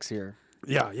tracks here.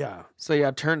 Yeah. So you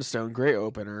have Turnstone, great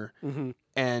opener, Mm-hmm.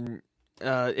 and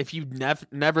if you've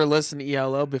never listened to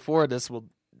ELO before,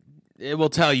 it will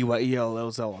tell you what ELO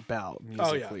is all about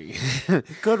musically.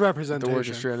 Good the representation.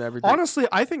 orchestra and everything. Honestly,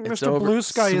 I think It's Mr. over. Blue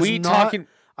Sky Sweet is not. talking-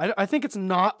 I think it's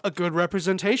not a good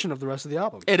representation of the rest of the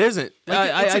album. It isn't.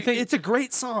 I think it's a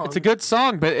great song. it's a good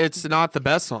song, but it's not the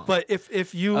best song. But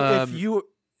if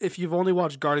you've only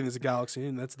watched Guardians of the Galaxy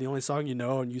and that's the only song you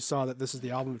know, and you saw that this is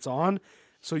the album it's on,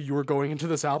 so you were going into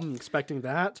this album expecting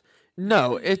that,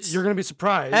 no, it's you're gonna be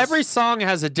surprised. every song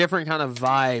has a different kind of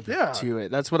vibe Yeah. to it.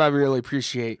 That's what I really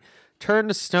appreciate. Turn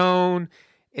to Stone,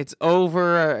 It's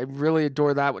Over. I really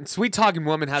adore that one. Sweet Talking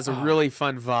Woman has a really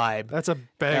fun vibe. That's a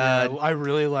banger. I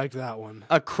really liked that one.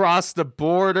 Across the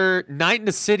Border, Night in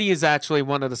the City is actually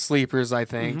one of the sleepers, I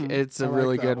think. It's I a like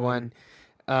really that good one.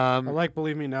 one. I like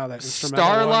Believe Me Now. That instrumental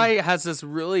Starlight has this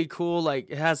really cool,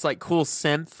 it has cool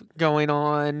synth going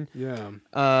on. one.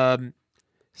 Yeah.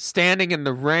 Standing in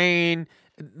the Rain.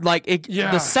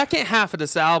 Yeah. The second half of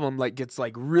this album gets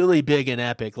really big and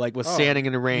epic, with Standing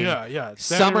in the Rain. Yeah.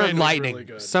 Summer and Rain was Lightning. really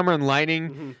good. Summer and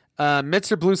Lightning.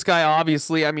 Mr. Blue Sky,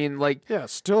 obviously. I mean, Yeah,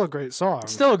 still a great song.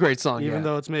 still a great song. even yeah.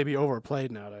 though it's maybe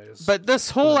overplayed nowadays. But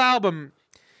this whole album,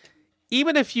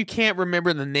 even if you can't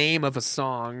remember the name of a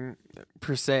song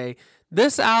per se,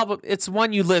 this album, it's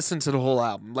one you listen to the whole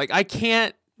album. Like I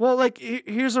can't. Well, like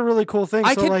here's a really cool thing.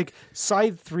 So can- like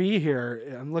side 3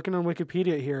 here, I'm looking on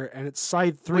Wikipedia here, and it's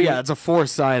side 3. Well, yeah, it's a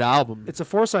 4-side album. It's a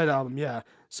 4-side album, yeah.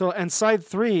 So and side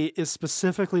 3 is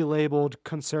specifically labeled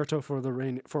 "Concerto for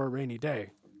a Rainy Day."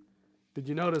 Did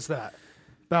you notice that?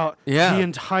 About Yeah. the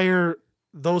entire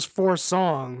those 4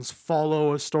 songs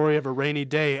follow a story of a rainy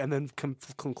day, and then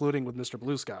concluding with Mr.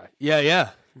 Blue Sky. Yeah.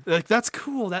 Like that's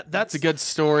cool. That's It's a good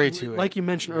story to it. like you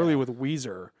mentioned earlier with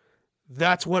Weezer.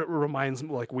 That's what it reminds me.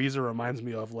 Like Weezer reminds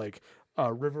me of, like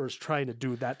Rivers trying to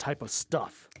do that type of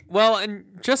stuff. Well, and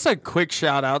just a quick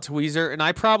shout out to Weezer, and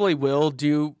I probably will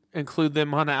include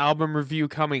them on an album review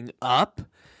coming up.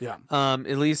 Yeah.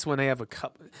 At least when they have a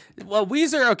couple. Well,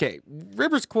 Weezer, okay,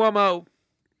 Rivers Cuomo.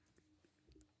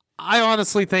 I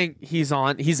honestly think he's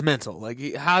mental.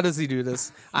 Like, how does he do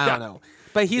this? I don't know.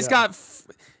 But he's got,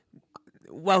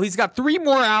 he's got 3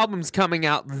 more albums coming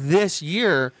out this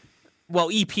year. Well,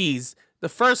 EPs. The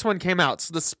first one came out,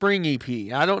 so the spring EP.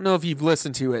 I don't know if you've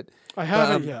listened to it. I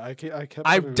haven't. I kept.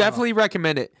 I putting it definitely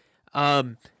recommend it.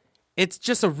 It's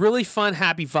just a really fun,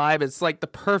 happy vibe. It's like the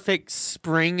perfect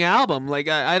spring album. Like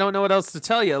I don't know what else to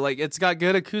tell you. Like it's got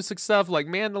good acoustic stuff, like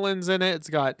mandolins in it.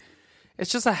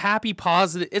 It's just a happy,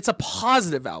 positive. It's a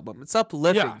positive album. It's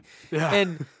uplifting. Yeah.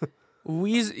 And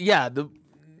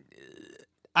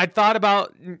I thought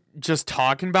about just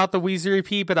talking about the Weezer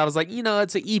EP, but I was like,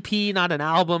 it's an EP, not an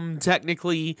album.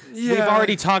 Technically, we've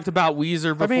already talked about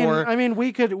Weezer before. I mean,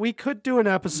 we could do an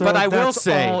episode. But I will that's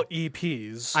say- all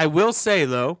EPs. I will say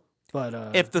though,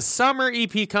 but if the summer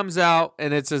EP comes out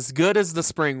and it's as good as the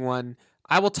spring one,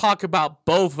 I will talk about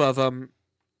both of them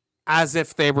as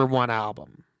if they were one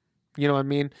album. You know what I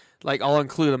mean? Like I'll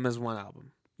include them as one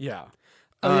album. yeah.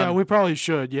 Oh yeah, we probably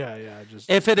should. Yeah. Just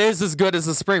If it is as good as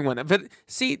the spring one.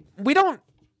 We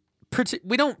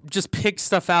don't just pick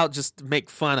stuff out just to make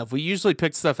fun of. We usually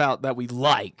pick stuff out that we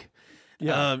like.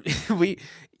 yeah. We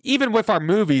even with our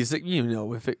movies,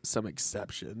 with some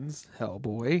exceptions,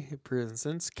 Hellboy, for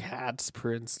instance, Cats,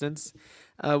 for instance,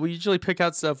 we usually pick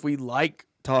out stuff we like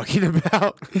talking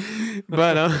about.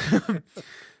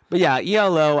 But yeah,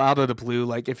 ELO, Out of the Blue.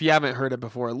 Like if you haven't heard it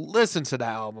before, listen to that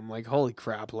album. Like holy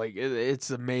crap! Like it's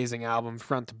an amazing album,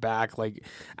 front to back. Like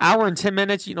hour and 10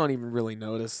 minutes, you don't even really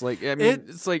notice. Like I mean,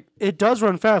 it's like it does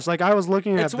run fast. Like I was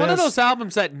looking at it's one of those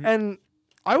albums that and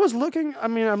I was looking. I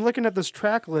mean, I'm looking at this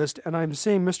track list, and I'm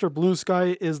seeing "Mr. Blue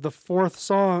Sky" is the 4th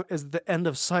song, is the end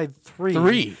of side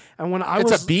 3. And when I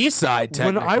it's was a B-side.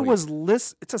 when I technically.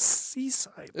 was it's a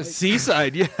C-side. A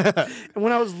C-side, yeah. And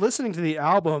when I was listening to the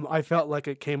album, I felt like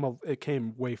it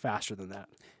came way faster than that.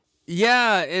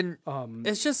 Yeah, and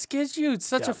it just gives you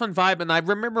such a fun vibe. And I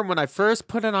remember when I first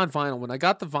put it on vinyl, when I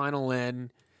got the vinyl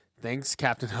in, thanks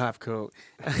Captain Halfcoat.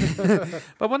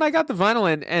 But when I got the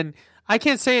vinyl in, and I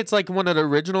can't say it's like one of the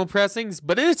original pressings,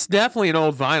 but it's definitely an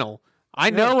old vinyl. I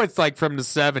know it's like from the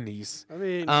 70s. I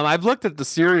mean, I've looked at the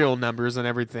serial numbers and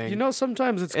everything.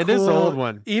 sometimes It cool, is an old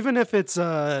one. even if it's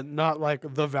not like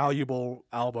the valuable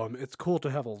album. It's cool to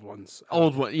have old ones.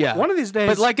 Old one, yeah. One of these days,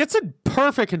 But like it's in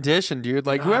perfect condition, dude.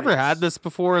 Like whoever Nice. had this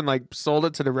before and like sold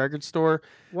it to the record store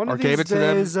one or of gave these it to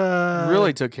them days,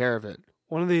 really took care of it.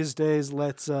 One of these days,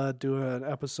 let's do an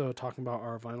episode talking about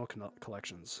our vinyl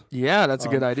collections. Yeah, that's a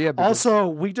good idea. because- Also,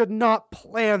 we did not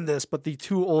plan this, but the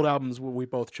 2 old albums we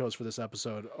both chose for this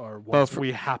episode are ones Both-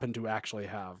 we happen to actually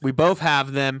have. we both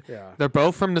have them. Yeah. They're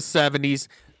both from the 70s.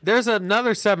 There's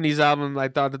another 70s album I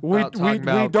thought about We talking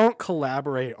about. don't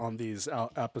collaborate on these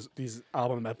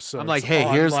album episodes. I'm like, hey,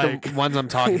 on, here's like, the ones I'm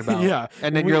talking about. Yeah.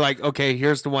 And then you're like, okay,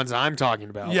 here's the ones I'm talking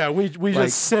about. Yeah, we Like-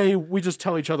 just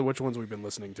tell each other which ones we've been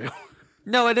listening to.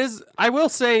 No, it is. I will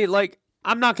say, like,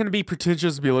 I'm not going to be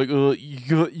pretentious and be like,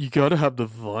 you got to have the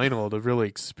vinyl to really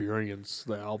experience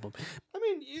the album. I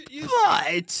mean, But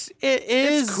it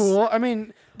is it's cool. I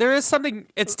mean, There is something,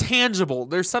 it's tangible.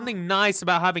 There's something nice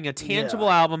about having a tangible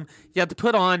Yeah. album you have to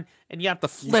put on and you have to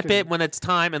flip can- it when it's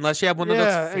time, unless you have one of those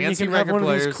and you fancy can have record one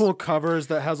players. of these cool covers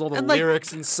that has all the And, like,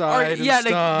 lyrics inside. yeah, and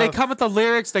stuff. they come with the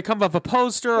lyrics. They come with a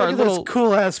poster or Look a at little. this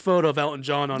cool ass photo of Elton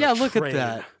John on Yeah, a look train.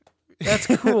 at that. That's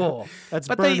cool. That's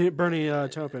But Bernie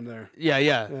Taupin there. Yeah.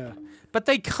 Yeah. But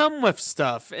they come with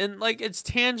stuff, and like it's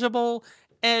tangible,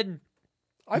 and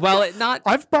I've well, bought- it not.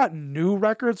 I've bought new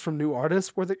records from new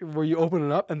artists where you open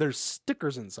it up and there's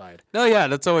stickers inside Oh yeah,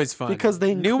 that's always fun because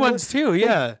they new include- ones too. they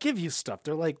Yeah, give you stuff.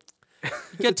 They're like you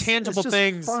get tangible it's just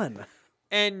things. Fun.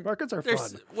 And Records are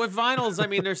there's- fun. with vinyls. I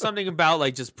mean, there's something about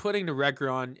like just putting the record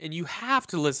on, and you have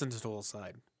to listen to the whole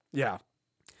side. Yeah.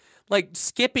 like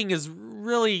skipping is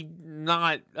really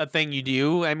not a thing you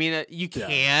do. I mean, you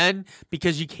can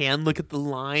because you can look at the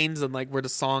lines and like where the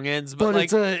song ends, but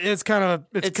like it's kind of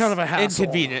a hassle.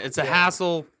 Inconvenient. It's a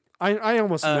hassle. I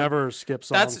almost never skip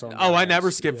songs. I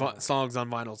never skip songs on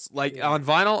vinyls. Like on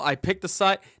vinyl, I pick the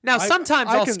side. Now sometimes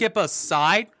I'll skip a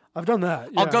side. I've done that.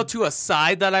 I'll go to a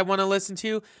side that I want to listen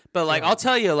to, but like I'll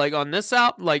tell you, like on this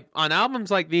album, like on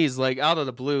albums like these, like Out of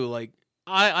the Blue, like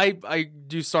I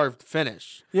do start to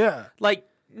finish. Yeah. Like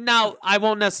now, I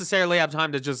won't necessarily have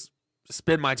time to just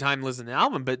spend my time listening to the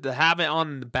album, but to have it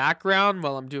on in the background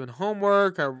while I'm doing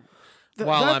homework or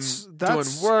while I'm doing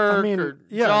work or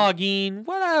jogging,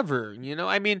 whatever, you know.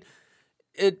 I mean,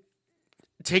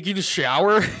 taking a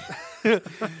shower.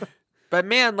 But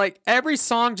man, like every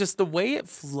song, just the way it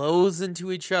flows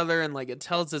into each other and like it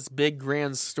tells this big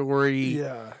grand story.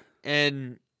 Yeah.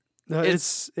 And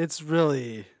it's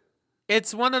really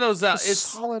it's one of those it's a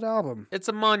solid album. It's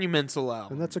a monumental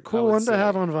album. And that's a cool one to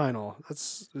have on vinyl.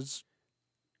 It's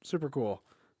super cool.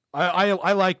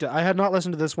 I liked it. I had not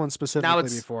listened to this one specifically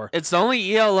before. It's the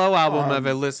only ELO album I've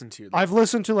listened to. I've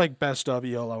listened to like best of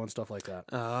ELO and stuff like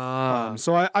that.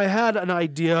 So I had an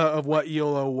idea of what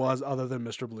ELO was other than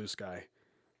Mr. Blue Sky.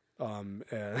 And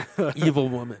Evil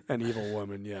Woman. An Evil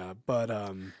Woman, yeah. But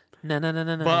no.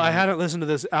 But I hadn't listened to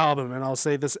this album, and I'll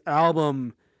say this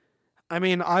album, I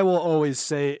mean, I will always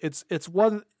say it's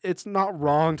not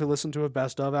wrong to listen to a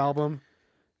best of album.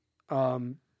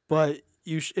 But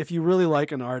if you really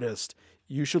like an artist,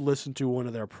 you should listen to one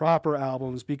of their proper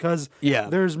albums because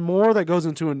there's more that goes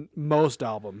into most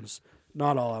albums.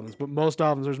 Not all albums, but most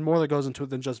albums. There's more that goes into it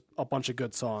than just a bunch of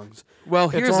good songs. Well,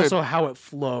 it's also how it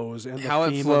flows and how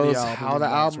the theme it flows, of the album, how the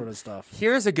album sort of stuff.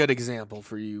 Here's a good example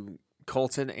for you,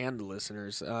 Colton, and the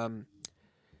listeners.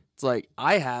 It's like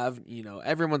I have,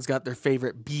 everyone's got their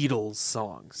favorite Beatles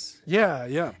songs.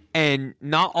 Yeah. And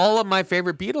not all of my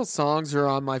favorite Beatles songs are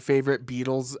on my favorite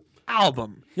Beatles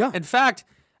album. Yeah. In fact,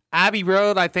 Abbey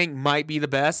Road, I think, might be the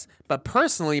best, but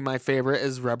personally, my favorite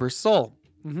is Rubber Soul.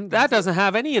 Mm-hmm. That doesn't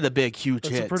have any of the big, huge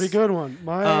hits. It's a pretty good one.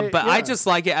 I just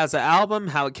like it as an album,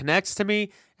 how it connects to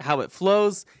me, how it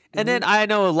flows. And then I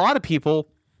know a lot of people,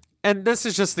 and this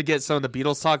is just to get some of the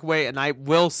Beatles talk away, and I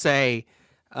will say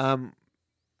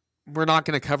we're not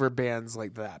going to cover bands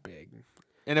like that big.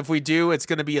 And if we do, it's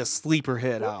going to be a sleeper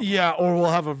hit album. Yeah, or we'll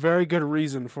have a very good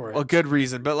reason for it. A good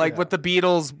reason. But, with the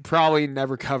Beatles, probably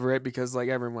never cover it because,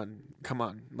 everyone, come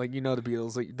on. The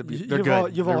Beatles, they're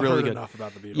good. You've they're all really heard good. enough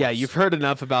about the Beatles. Yeah, you've heard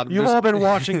enough about them. You've all been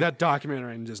watching that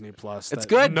documentary on Disney Plus. It's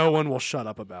good. No one will shut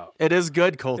up about. It is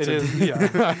good, Colton. It is,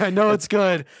 yeah. I know it's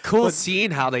good. Cool seeing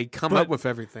how they come up with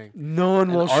everything. No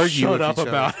one will shut up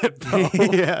about it, though.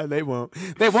 Yeah, they won't.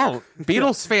 They won't.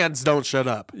 Beatles fans don't shut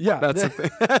up. Yeah. That's the thing.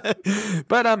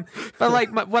 But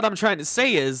what I'm trying to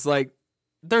say is,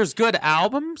 there's good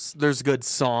albums, there's good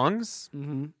songs,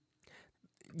 and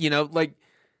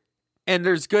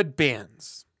there's good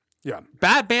bands. Yeah.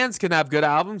 Bad bands can have good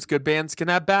albums, good bands can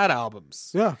have bad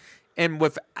albums. Yeah. And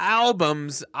with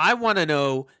albums, I want to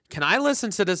know, can I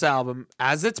listen to this album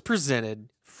as it's presented,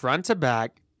 front to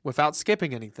back, without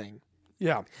skipping anything?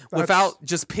 Yeah. Without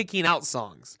just picking out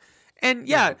songs. And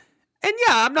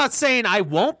I'm not saying I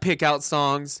won't pick out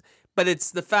songs, but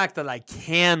it's the fact that I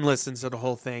can listen to the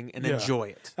whole thing and enjoy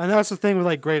it. And that's the thing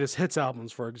with greatest hits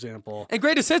albums, for example. And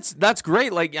greatest hits, that's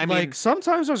great. I mean,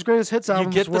 sometimes those greatest hits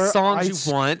albums, you get the songs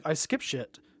you want. I skip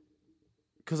shit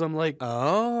because I'm like,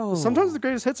 oh. Sometimes the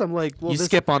greatest hits, I'm like, well, you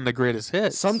skip on the greatest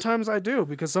hits. Sometimes I do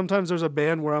because sometimes there's a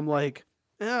band where I'm like,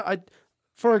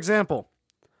 for example.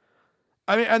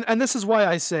 I mean, and this is why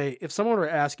I say, if someone were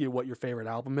to ask you what your favorite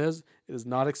album is, it is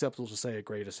not acceptable to say a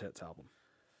greatest hits album.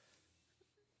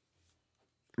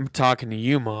 I'm talking to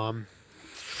you, Mom.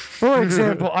 For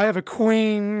example, I have a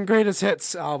Queen greatest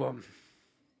hits album.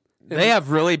 They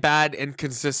have really bad,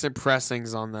 inconsistent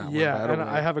pressings on that one. Yeah, and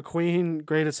I have a Queen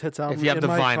greatest hits album. If you have the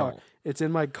vinyl. Car. It's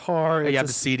in my car. You have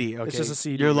the CD. Okay. It's just a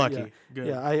CD. You're lucky. Yeah. Good.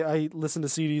 Yeah, I listen to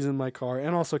CDs in my car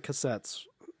and also cassettes.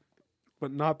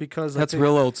 But not because that's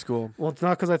real old school. Well, it's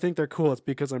not because I think they're cool. It's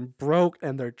because I'm broke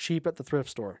and they're cheap at the thrift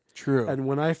store. True. And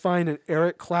when I find an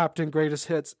Eric Clapton greatest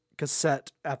hits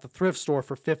cassette at the thrift store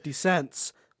for 50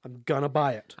 cents, I'm gonna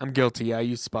buy it. I'm guilty. I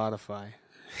use Spotify.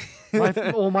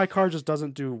 My car just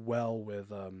doesn't do well with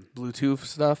Bluetooth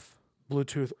stuff.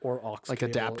 Bluetooth or aux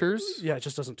cable. Adapters? Yeah, it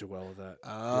just doesn't do well with that.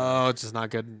 Oh, it's just not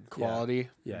good quality.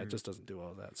 Yeah, it just doesn't do well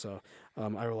with that. So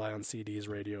I rely on CDs,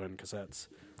 radio, and cassettes.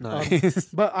 Nice.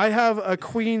 But I have a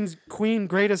Queen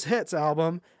greatest hits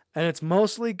album, and it's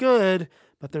mostly good,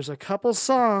 but there's a couple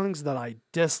songs that I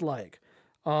dislike.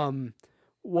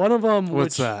 One of them,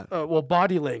 what's that?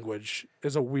 Body Language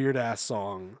is a weird ass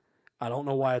song. I don't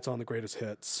know why it's on the greatest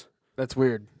hits, That's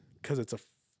weird. because it's a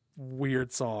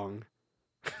weird song,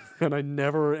 and I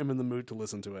never am in the mood to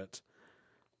listen to it.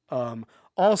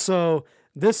 Also,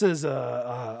 this is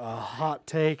a hot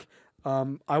take.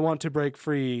 I Want to Break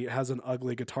Free has an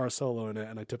ugly guitar solo in it,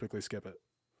 and I typically skip it.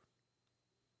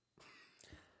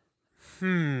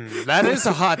 That is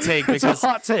a hot take It's a because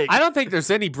hot take. I don't think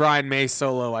there's any Brian May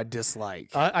solo I dislike.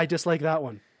 I dislike that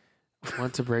one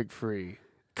Want to Break Free.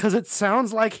 because it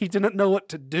sounds like he didn't know what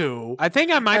to do. I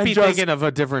think I might And be just- thinking of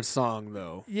a different song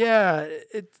though, Yeah,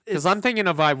 it's because I'm thinking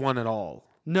of I Want It All.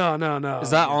 no.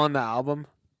 Is that on the album?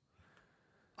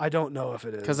 I don't know if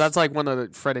it is Because that's like one of the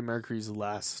Freddie Mercury's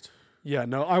last. yeah.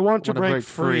 No, I Want to Wanna Break Break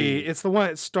Free. Free. It's the one.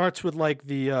 It starts with like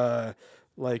the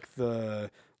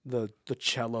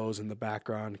cellos in the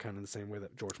background, kind of the same way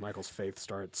that George Michael's Faith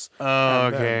starts. Oh,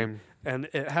 And okay. And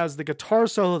it has the guitar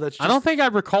solo that's just, I don't think I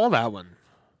recall that one.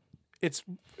 it's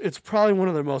probably one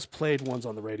of the most played ones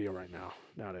on the radio right now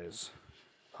nowadays.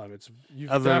 You've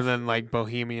Other than like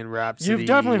Bohemian Rhapsody. you've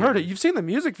definitely heard it. You've seen the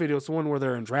music video. It's the one where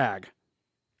they're in drag.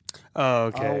 Oh, I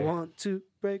okay. want to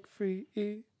break free.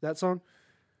 That song.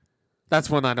 That's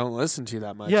one I don't listen to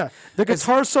that much. Yeah, the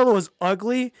guitar solo is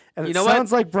ugly, and You it know what?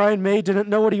 sounds like Brian May didn't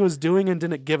know what he was doing and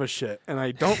didn't give a shit. And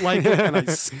I don't like it, and I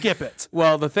skip it.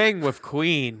 Well, the thing with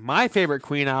Queen, my favorite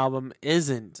Queen album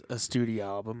isn't a studio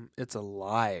album; it's a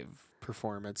live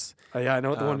performance. Yeah, I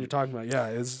know what the one you're talking about. Yeah,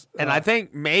 is And I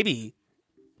think maybe,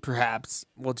 perhaps,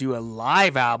 we'll do a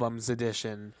live albums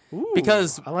edition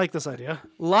because I like this idea.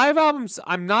 live albums.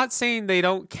 I'm not saying they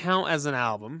don't count as an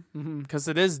album Mm-hmm. because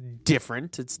it is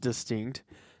different; it's distinct.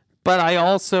 But I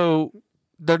also,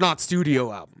 they're not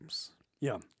studio albums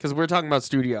Yeah, because we're talking about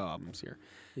studio albums here.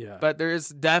 yeah, But there is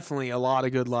definitely a lot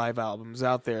of good live albums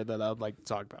out there that I would like to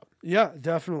talk about. yeah,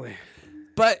 definitely.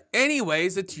 But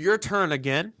anyways, it's your turn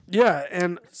again. Yeah,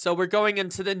 and So we're going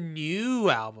into the new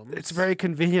albums. it's very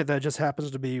convenient that it just happens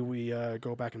to be we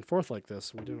go back and forth like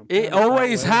this. We didn't. It plan that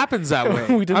always way. happens that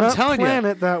way. we did I'm not telling plan you.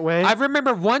 it that way. I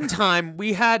remember one time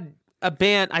we had a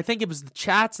band, I think it was the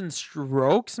Chats and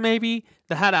Strokes maybe,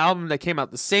 that had an album that came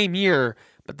out the same year,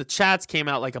 but the Chats came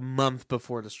out like a month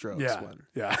before the Strokes yeah, one.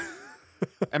 yeah.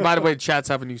 And by the way, the Chats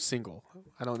have a new single.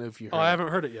 I don't know if you heard Oh, I it. haven't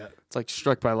heard it yet. It's like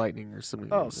Struck by Lightning or something.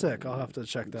 Oh, sick! I'll have to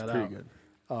check that Pretty out.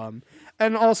 good.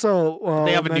 And also,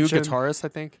 They have a new mention- guitarist, I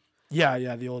think. Yeah,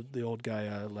 yeah. The old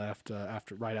guy left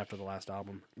right after the last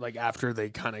album. Like after they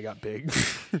kind of got big.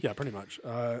 Yeah, pretty much.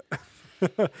 Yeah.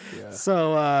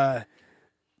 So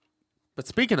But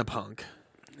speaking of punk,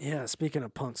 yeah, speaking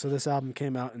of punk, so this album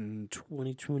came out in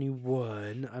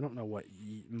 2021. I don't know what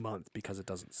month because it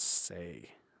doesn't say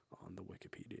on the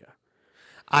Wikipedia.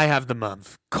 I have the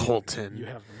month. Colton. You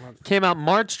have the month. Came out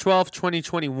March 12th,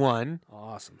 2021.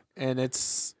 Awesome. And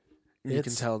it's, you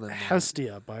can tell them.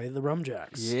 Hestia by the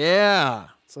Rumjacks. Yeah.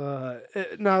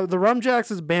 Now the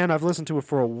Rumjacks is a band I've listened to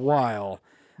for a while.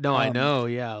 No, I know.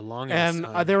 Yeah. Long ass And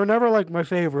time. they were never like my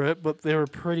favorite, but they were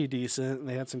pretty decent. And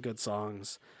they had some good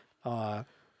songs.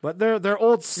 But their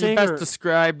old You singer, best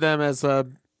describe them as a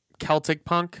Celtic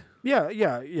punk. yeah.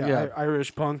 Yeah.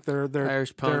 Irish punk. They're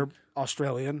Irish punk. They're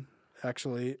Australian,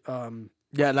 actually.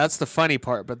 Yeah, that's the funny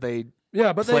part, but they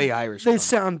Yeah, but play they Irish they punk.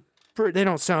 sound they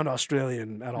don't sound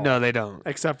Australian at all. No, they don't.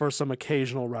 Except for some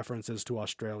occasional references to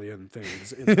Australian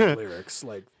things in the lyrics,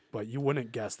 but you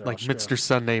wouldn't guess they're Like Australian. Mr.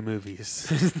 Sunday movies.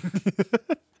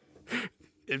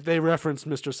 If they referenced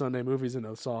Mr. Sunday movies in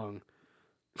a song,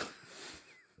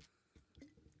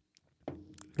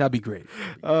 That'd be great.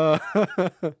 uh,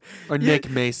 Or Nick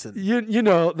Mason. you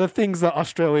know the things that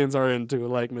Australians are into,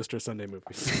 like Mr. Sunday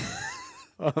movies.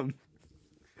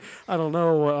 I don't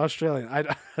know what Australian. I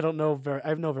don't know very.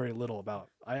 I know very little about.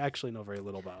 I actually know very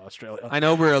little about Australia. I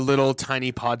know we're a little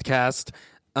tiny podcast,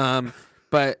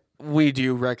 but we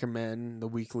do recommend the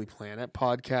Weekly Planet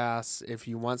podcast if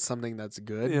you want something that's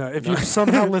good. Yeah, if you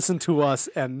somehow listen to us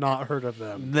and not heard of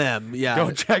them, them, yeah, go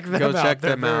check them Go out. check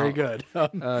They're them very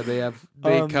out. good.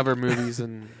 They cover movies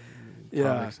and Yeah,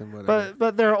 comics and whatever.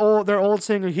 but their old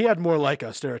singer, he had more like a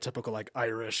stereotypical like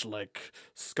Irish, like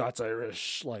Scots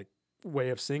Irish like way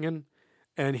of singing,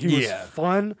 and he was Yeah.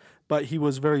 fun, but he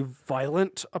was very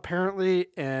violent apparently,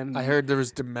 and I heard there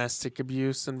was domestic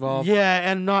abuse involved.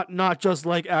 yeah, and not just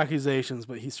like accusations,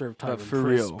 but he served time But in for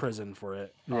real. prison for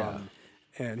it. Yeah.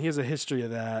 And he has a history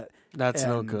of that. That's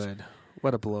no and- good.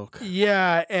 What a bloke.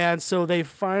 Yeah, and so they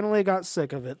finally got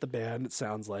sick of it, the band, it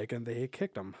sounds like, and they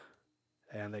kicked him.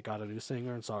 And they got a new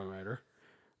singer and songwriter.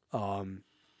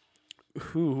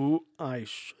 Who I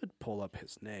should pull up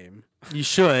his name. You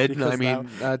should. Because I mean,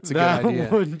 that's a that good idea.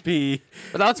 would be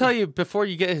But I'll tell you before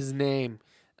you get his name,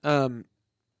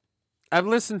 I've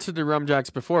listened to the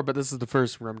Rumjacks before, but this is the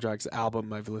first Rumjacks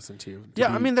album I've listened to.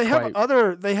 Yeah, I mean they have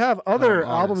other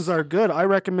albums that are good. I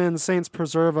recommend Saints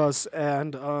Preserve Us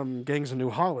and Gangs of New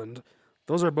Holland.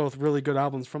 Those are both really good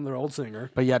albums from their old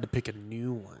singer. But you had to pick a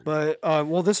new one. But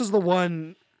well, this is the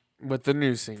one with the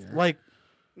new singer. Like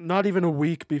not even a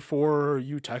week before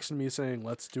you texted me saying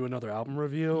let's do another album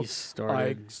review. He started.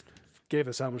 I gave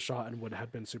this album a shot and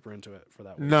had been super into it for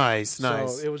that week. Nice.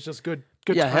 So it was just good.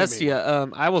 Yeah, timing. Hestia.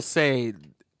 I will say,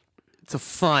 it's a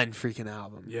fun freaking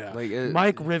album. Yeah, like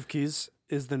Mike Rivkes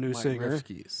is the new singer.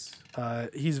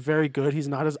 Rivkes. He's very good. He's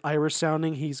not as Irish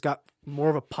sounding. He's got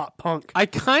more of a pop punk. I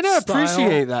kind of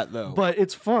appreciate that though, but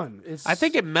it's fun. I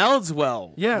think it melds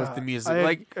well. With the music.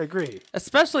 I agree.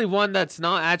 Especially one that's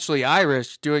not actually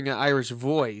Irish doing an Irish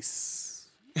voice.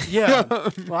 Yeah.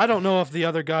 Well, I don't know if the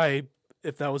other guy,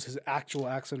 if that was his actual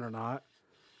accent or not.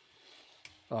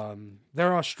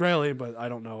 They're Australian, but I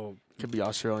don't know. Could be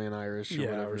Australian Irish or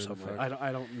whatever. Or something.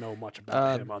 I don't know much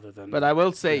about him other than. But I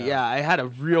will say, I had a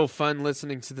real fun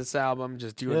listening to this album,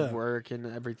 just doing work and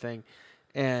everything.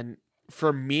 And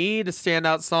for me, the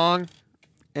standout song,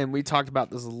 and we talked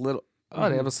about this a little. Oh,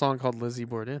 they have a song called Lizzie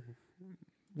Borden.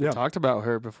 We talked about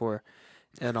her before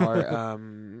in our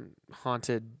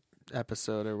haunted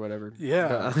episode or whatever.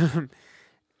 Yeah.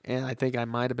 And I think I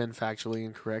might have been factually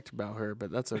incorrect about her,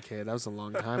 but that's okay. That was a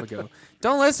long time ago.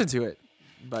 Don't listen to it,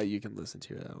 but you can listen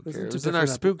to it. I don't care. It was in our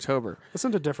Spooktober.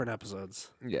 Listen to different episodes.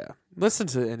 Yeah, listen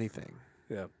to anything.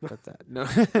 Yeah, but that no.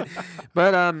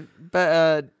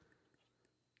 but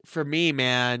for me,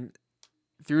 man,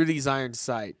 Through These Iron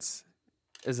Sights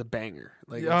is a banger.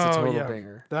 Like it's a total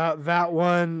banger. That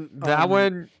one. That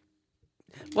one.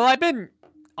 Well, I've been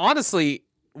honestly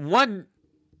one.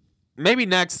 Maybe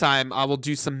next time I will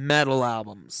do some metal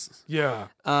albums. Yeah.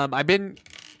 I've been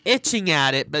itching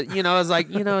at it, but I was like,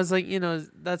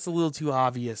 that's a little too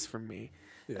obvious for me.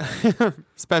 Yeah.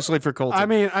 Especially for Colton.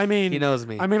 I mean, he knows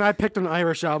me. I mean, I picked an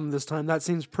Irish album this time. That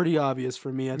seems pretty obvious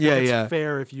for me. I think it's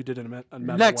fair if you did a metal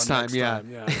next one time.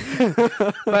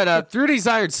 Yeah. But Through These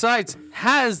Iron Sights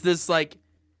has this like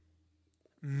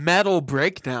metal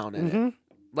breakdown in it,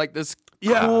 like this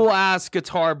cool ass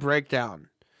guitar breakdown.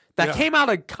 That came out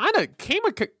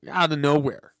of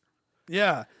nowhere.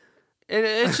 Yeah.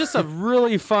 It's just a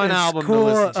really fun album cool.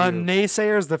 to listen to.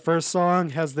 Naysayers, the first song,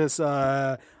 has this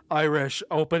Irish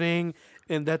opening,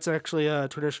 and that's actually a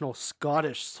traditional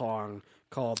Scottish song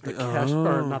called the Kesh,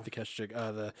 or not the Keshig,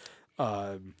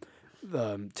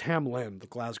 the Tam Lin, the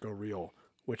Glasgow Reel,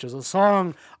 which is a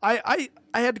song I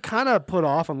had kind of put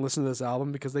off on listening to this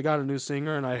album because they got a new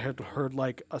singer, and I had heard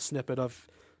like a snippet of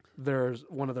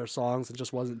one of their songs and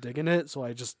just wasn't digging it, so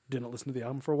I just didn't listen to the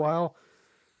album for a while.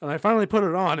 And I finally put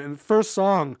it on, and the first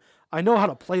song, I know how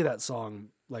to play that song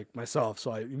like myself,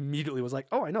 so I immediately was like,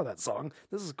 "Oh, I know that song.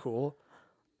 This is cool."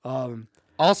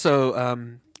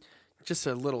 Also, just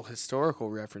a little historical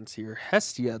reference here.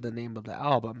 Hestia, the name of the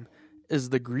album, is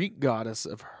the Greek goddess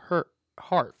of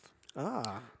hearth,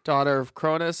 daughter of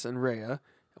Cronus and Rhea,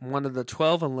 and one of the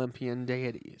 12 Olympian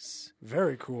deities.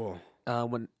 Very cool.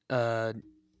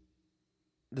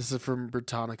 This is from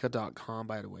Britannica.com,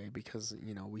 by the way, because,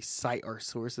 we cite our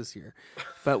sources here.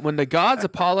 But when the gods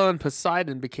Apollo and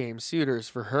Poseidon became suitors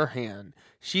for her hand,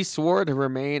 she swore to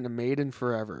remain a maiden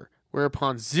forever,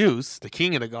 whereupon Zeus, the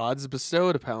king of the gods,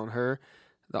 bestowed upon her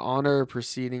the honor of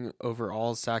proceeding over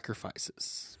all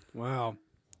sacrifices. Wow.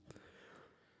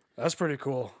 That's pretty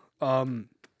cool.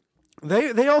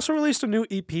 They also released a new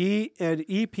EP, and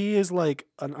EP is like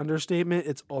an understatement.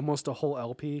 It's almost a whole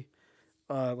LP.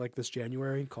 Like this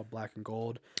January, called Black and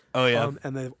Gold. Oh, yeah.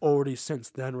 And they've already since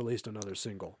then released another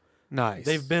single. Nice.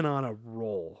 They've been on a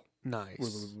roll.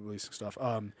 Nice. Releasing stuff.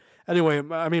 Anyway,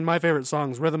 I mean, my favorite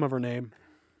song's Rhythm of Her Name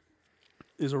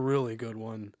is a really good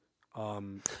one.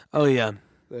 Oh, yeah.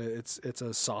 It's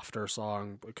a softer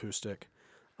song, acoustic.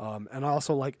 And I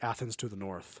also like Athens to the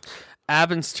North.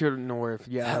 Athens to the North,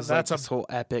 yeah. That's this whole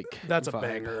epic. That's vibe. a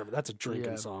banger. That's a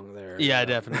drinking song there. Yeah,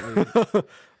 definitely.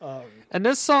 And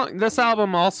this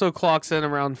album also clocks in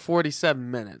around 47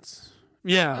 minutes.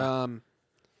 Yeah.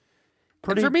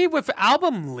 For me, with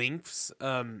album lengths,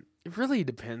 it really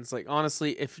depends. Like,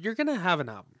 honestly, if you're gonna have an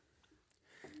album,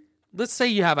 let's say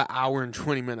you have an hour and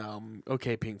 20-minute album.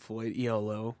 Okay, Pink Floyd,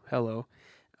 ELO, hello.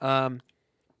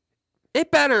 It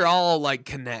better all like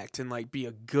connect and like be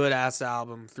a good ass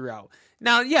album throughout.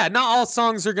 Now, yeah, not all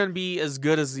songs are gonna be as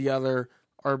good as the other,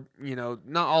 or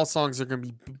not all songs are gonna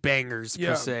be bangers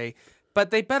per se,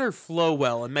 but they better flow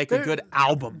well and make a good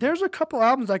album. There's a couple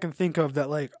albums I can think of that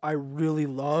like I really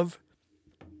love,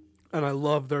 and I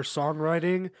love their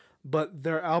songwriting, but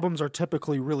their albums are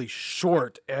typically really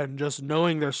short. And just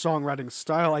knowing their songwriting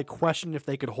style, I question if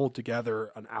they could hold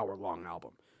together an hour-long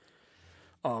album.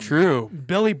 True.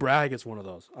 Billy Bragg is one of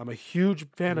those. I'm a huge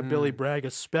fan of Billy Bragg,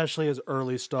 especially his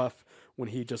early stuff when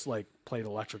he just like played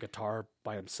electric guitar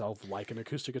by himself, like an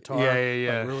acoustic guitar.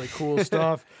 Yeah. Like, really cool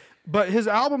stuff. But his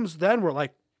albums then were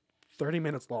like 30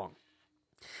 minutes long.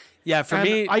 Yeah, for And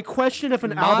me, I question if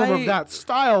an album of that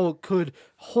style could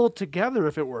hold together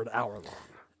if it were an hour long.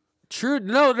 true.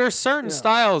 No, there's certain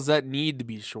styles that need to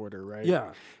be shorter, right?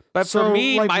 Yeah. But So, for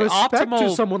me, like, my respect to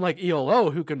optimal someone like ELO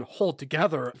who can hold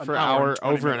together an for hour hour and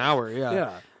 20 over an minutes. hour.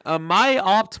 Yeah. Yeah. My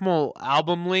optimal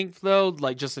album length, though,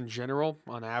 like just in general,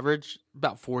 on average,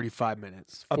 about 45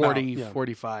 minutes.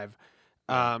 45.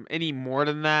 Any more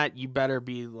than that, you better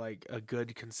be like a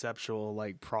good conceptual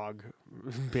like prog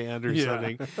band or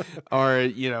something, or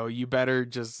you better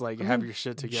just like have your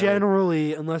shit together.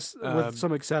 Generally, unless with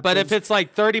some exceptions. But if it's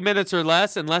like 30 minutes or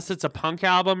less, unless it's a punk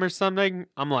album or something,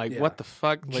 I'm like, what the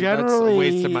fuck? Like, that's a Generally-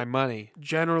 waste of my money.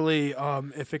 Generally,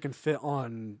 if it can fit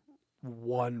on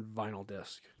one vinyl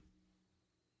disc.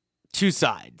 2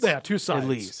 sides. Yeah, 2 sides. At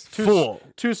least. Two, Full.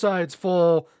 2 sides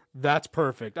full. That's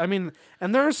perfect. I mean,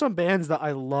 and there are some bands that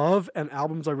I love and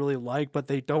albums I really like, but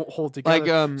they don't hold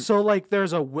together. Like, so like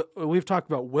there's we've talked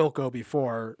about Wilco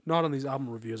before, not on these album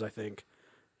reviews, I think.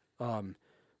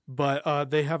 But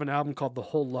they have an album called The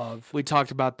Whole Love. We talked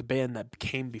about the band that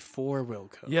came before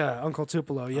Wilco. Yeah, Uncle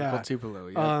Tupelo. Yeah, Uncle Tupelo.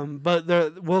 Yeah. But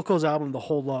Wilco's album, The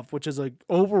Whole Love, which is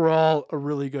overall a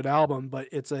really good album, but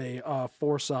it's a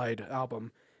 4-side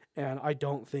album, and I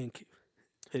don't think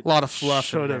it A lot of fluff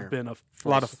in should there. have been a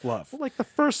lot of fluff. Well, like the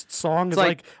first song is like-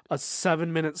 like a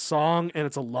 7-minute song, and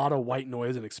it's a lot of white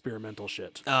noise and experimental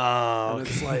shit. Oh, And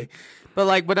it's like, but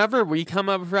like whenever we come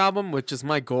up with an album, which is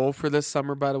my goal for this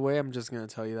summer, by the way, I'm just gonna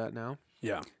tell you that now.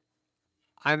 yeah,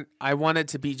 I want it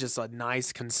to be just a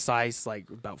nice, concise, like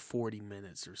about 40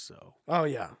 minutes or so, oh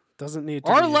yeah, doesn't need to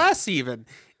or be, less even,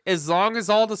 as long as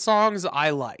all the songs I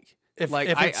like. If like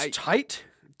if it's I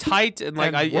tight and like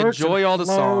and I works and enjoy all the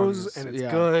flows songs and it's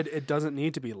yeah. good, it doesn't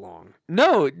need to be long.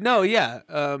 No, yeah.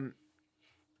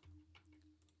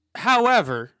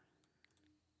 However,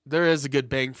 there is a good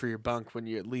bang for your buck when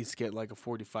you at least get like a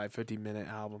 45, 50-minute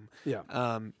album.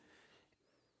 Yeah,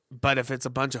 But if it's a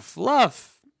bunch of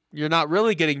fluff, you're not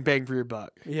really getting bang for your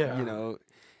buck. Yeah.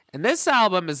 And this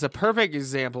album is a perfect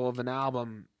example of an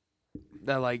album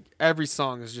that like every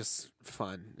song is just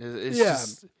fun. It's Yeah.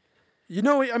 just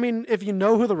I mean, if you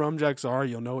know who the Rumjacks are,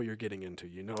 you'll know what you're getting into.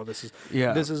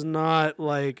 This is not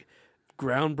like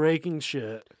groundbreaking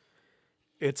shit.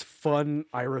 It's fun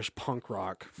Irish punk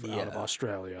rock out of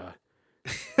Australia.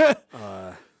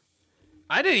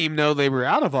 I didn't even know they were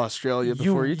out of Australia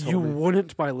before you told me.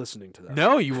 wouldn't by listening to them.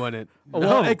 No, you wouldn't.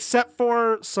 Well, No. except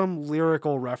for some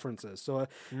lyrical references. So,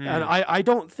 and I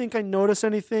don't think I notice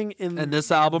anything in And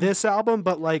this album? This album,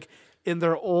 but like in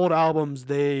their old albums,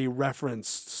 they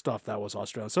referenced stuff that was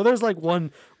Australian. So there's like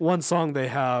one song they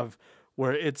have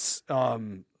where it's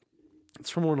from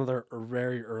one of their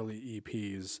very early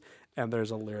EPs. And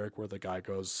there's a lyric where the guy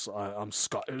goes, I'm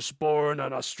Scottish born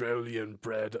and Australian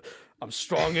bred. I'm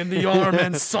strong in the arm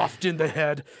and soft in the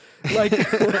head. Like,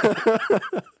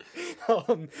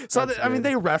 I mean,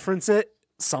 they reference it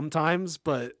sometimes,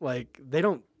 but like they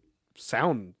don't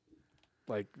sound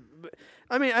like.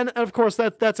 I mean, and of course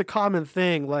that's a common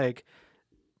thing. Like,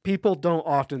 people don't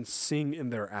often sing in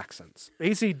their accents.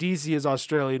 AC/DC is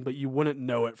Australian, but you wouldn't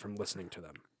know it from listening to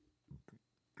them.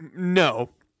 No.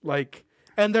 Like.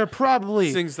 And they're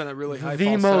probably Sings that really high the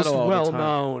falsetto most all the time.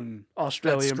 well-known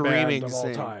Australian screaming band of all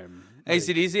sing. time.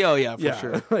 AC/DC? Oh, yeah, for Yeah,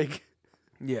 sure. like,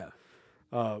 Yeah.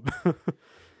 um,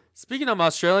 Speaking of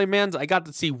Australian bands, I got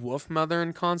to see Wolf Mother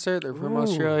in concert. They're from Ooh.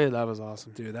 Australia. That was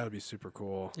awesome. dude, that would be super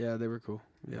cool. Yeah, they were cool.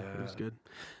 Yeah, it was Yeah. good.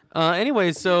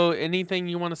 Anyway, so anything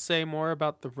you want to say more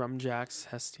about the Rumjacks,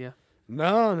 Hestia?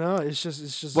 No, it's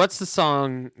just What's the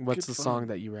song? What's Good the fun. song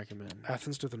that you recommend?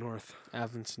 Athens to the North.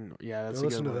 Athens. Yeah, that's Go a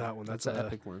listen good to one. that one. That's That's an a-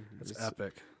 epic one. It's It's-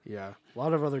 epic. Yeah, A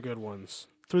lot of other good ones.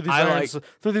 Through these I iron, like-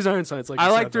 through these iron sights, like I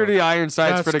you like said, Through though. the Iron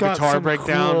Sights for That's the got guitar some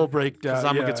breakdown. cool breakdown. Because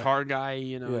I'm a yeah. guitar guy,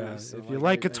 Yeah, so, if you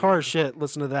like everything. guitar shit,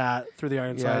 listen to that. Through the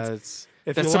Iron yeah, Sights.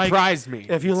 it's If you like, surprised me.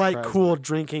 if you It like surprised cool me.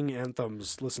 drinking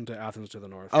anthems, listen to Athens to the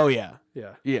North. Oh yeah,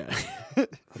 Yeah, yeah. how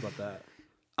about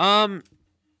that?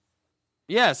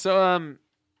 Yeah. So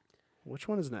Which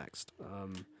one is next?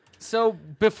 So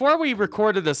before we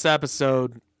recorded this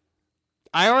episode,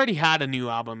 I already had a new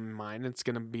album in mind. It's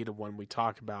going to be the one we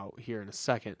talk about here in a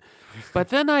second. But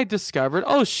then I discovered,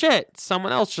 oh shit,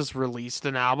 someone else just released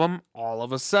an album all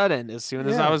of a sudden as soon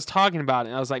as Yeah. I was talking about it.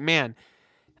 And I was like, man,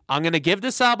 I'm going to give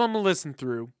this album a listen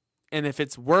through. and if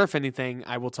it's worth anything,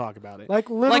 I will talk about it. Like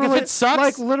literally, if it sucks,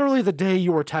 like literally the day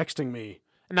you were texting me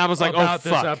and I was like, about oh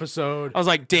this fuck. episode, I was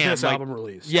like, damn, this like, album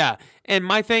release. Yeah, and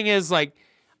my thing is like,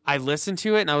 I listened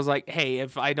to it and I was like, hey,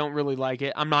 if I don't really like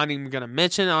it, I'm not even gonna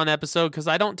mention it on episode because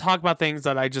I don't talk about things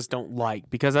that I just don't like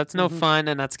because that's no fun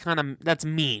and that's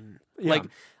mean. Yeah. Like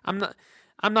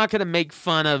I'm not gonna make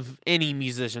fun of any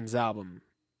musician's album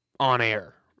on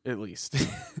air, at least.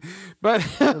 But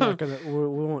We're not gonna, we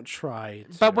won't try.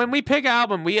 but when we pick an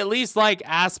album, we at least like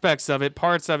aspects of it,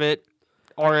 parts of it,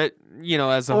 or it,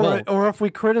 as a whole. or if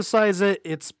we criticize it,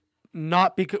 it's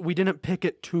not because we didn't pick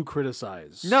it to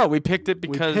criticize. No, we picked it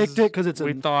because we picked it because it's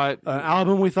we thought an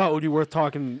album we thought would be worth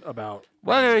talking about.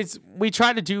 Well, anyways, we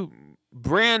try to do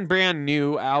brand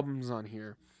new albums on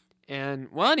here, and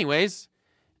anyways,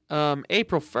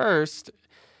 April 1st,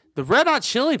 the Red Hot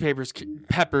Chili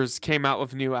Peppers came out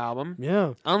with a new album,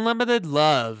 Yeah, Unlimited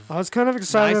Love. I was kind of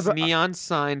excited Nice about neon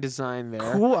sign design there.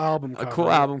 cool album cover. cool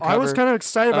album I was cover. kind of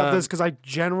excited about this because I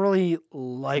generally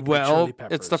like the Chili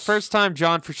Peppers. It's the first time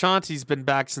John Frusciante's been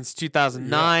back since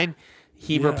 2009.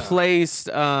 He Yeah. replaced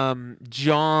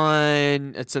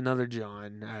John. It's another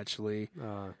John, actually.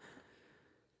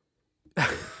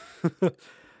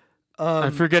 I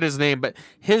forget his name, but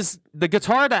the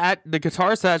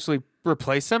guitarist that actually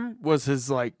replaced him was his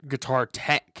like guitar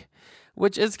tech,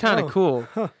 which is kind of cool.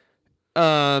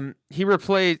 He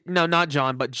replaced not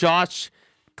John, but Josh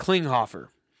Klinghoffer.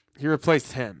 He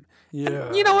replaced him. Yeah,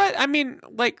 And you know what? I mean,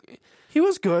 like, he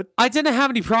was good. I didn't have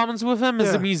any problems with him as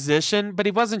Yeah. a musician, but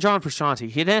he wasn't John Frusciante.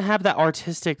 He didn't have that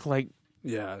artistic like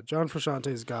Yeah, John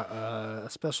Frusciante's got a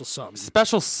special something.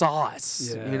 special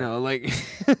sauce. Yeah. Like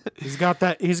He's got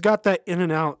that in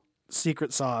and out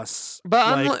secret sauce,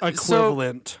 But like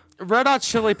equivalent. Red Hot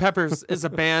Chili Peppers is a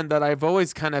band that I've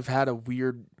always kind of had a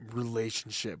weird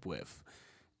relationship with.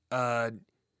 I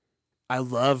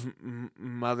love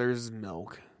Mother's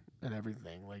Milk and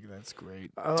everything. Like, that's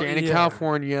great. Danny yeah.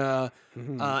 California.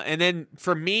 And then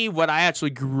for me, what I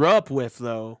actually grew up with,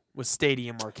 though, was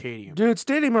Stadium Arcadium. Dude,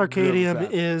 Stadium Arcadium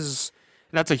that. is.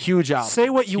 That's a huge album. Say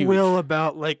what you Huge. will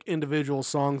about like individual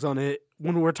songs on it.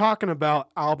 When we're talking about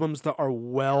albums that are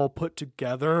well put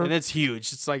together, And it's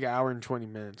huge. It's like an hour and 20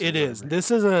 minutes. or it is.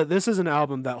 whatever. This is an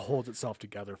album that holds itself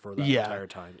together for that Yeah. entire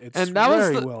time. It's And that was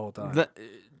very the- well done.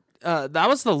 That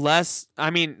was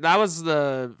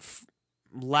the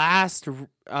last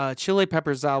Chili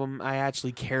Peppers album I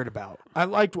actually cared about. I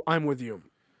liked I'm With You.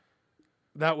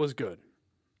 That was good.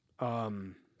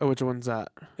 Oh, which one's that?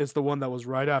 It's the one that was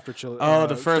right after Chili. Oh,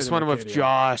 the first Stadium one with Arcadium.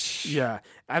 Josh. Yeah,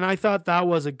 and I thought that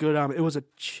was a good album. It was a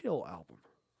chill album.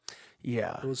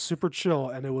 Yeah. It was super chill,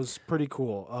 and it was pretty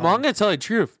cool. Well, I'm going to tell you the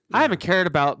truth. I haven't cared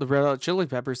about the Red Hot Chili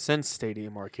Peppers since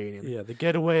Stadium Arcadium. Yeah, The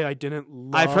Getaway I didn't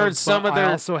love. I've heard some but of their-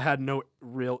 I also had no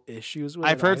real issues with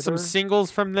I've it heard some either.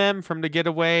 singles from them, from The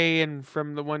Getaway and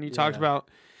from the one you talked Yeah. about.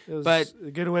 But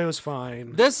The Getaway was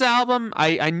fine. This album,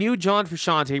 I knew John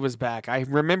Frusciante was back. I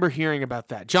remember hearing about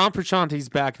that. John Frusciante's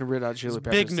back in Red Hot Chili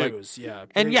Peppers. Big Like, news, yeah.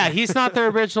 and Big- yeah, he's not their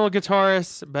original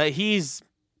guitarist, but he's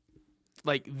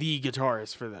like the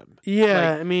guitarist for them.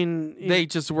 yeah. like, I mean, They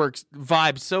just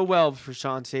vibe so well for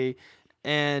Frusciante,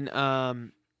 and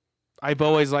I've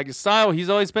always liked his style. He's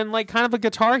always been like kind of a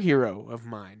guitar hero of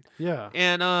mine. yeah.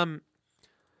 And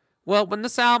well, when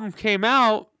this album came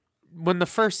out, when the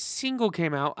first single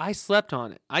came out, I slept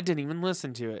on it. I didn't even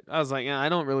listen to it. I was like, I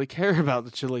don't really care about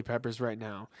the Chili Peppers right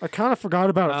now. I kind of forgot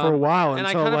about it for a while and I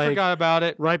until kind of like forgot about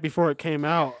it. right before it came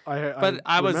out. I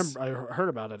heard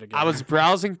about it again. I was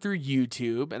browsing through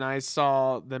YouTube and I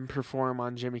saw them perform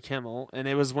on Jimmy Kimmel, and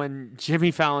it was when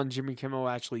Jimmy Fallon and Jimmy Kimmel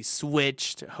actually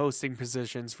switched hosting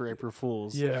positions for April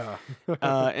Fools. yeah.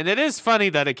 And it is funny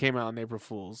that it came out on April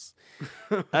Fools.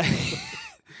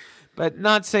 But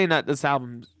not saying that this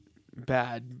album's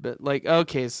bad, but like,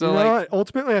 okay, so You know like, what?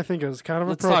 Ultimately, I think it was kind of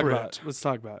let's talk appropriate. about it. Let's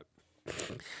talk about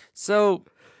it. So,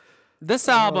 this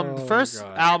album, the Oh, first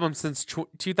God. album since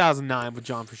 2009 with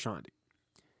John Frusciante.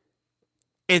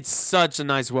 It's such a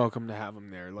nice welcome to have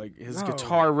him there. Like his No.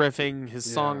 guitar riffing, his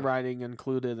Yeah. songwriting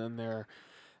included in there.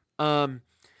 And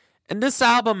this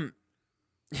album,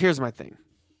 here's my thing.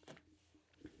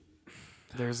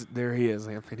 There he is,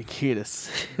 Anthony Kiedis.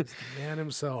 Man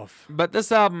himself. But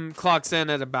this album clocks in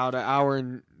at about an hour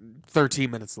and 13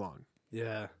 minutes long.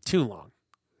 Yeah. Too long.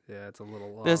 Yeah, it's a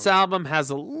little long. This album has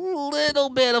a little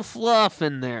bit of fluff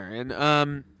in there,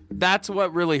 and that's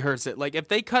what really hurts it. Like if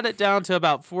they cut it down to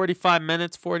about 45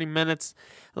 minutes, 40 minutes,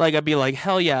 like I'd be like,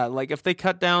 hell yeah. Like if they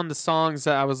cut down the songs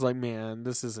that I was like, man,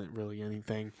 this isn't really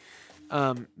anything.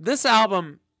 This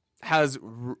album has,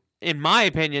 in my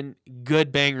opinion,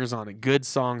 good bangers on it, good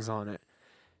songs on it,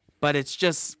 but it's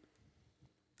just,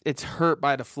 it's hurt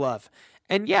by the fluff.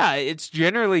 And yeah, it's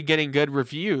generally getting good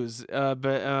reviews.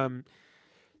 But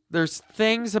there's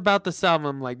things about this album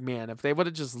I'm like, man, if they would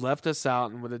have just left us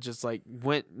out and would have just like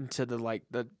went into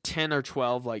the 10 or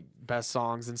 12 like best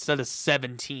songs instead of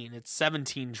 17. It's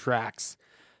 17 tracks.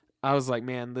 I was like,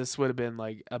 man, this would have been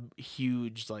like a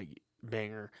huge like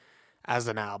banger as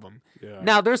an album. Yeah.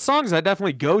 Now, there's songs I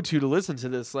definitely go to listen to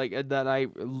this, like that I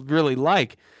really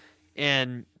like,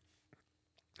 and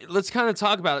let's kind of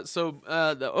talk about it. So,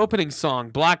 the opening song,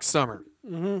 "Black Summer."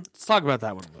 Mm-hmm. Let's talk about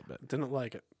that one a little bit. Didn't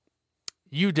like it.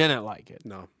 You didn't like it.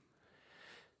 No.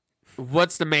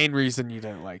 What's the main reason you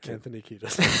didn't like it? Anthony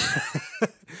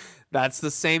Kiedis. That's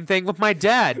the same thing with my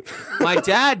dad. My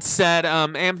dad said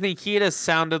Anthony Kiedis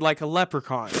sounded like a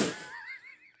leprechaun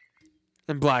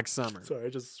in Black Summer. Sorry, I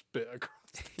just spit across.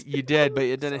 You did, but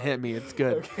it didn't hit me. It's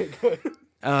good. Okay,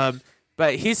 good.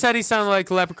 But he said he sounded like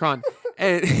a leprechaun.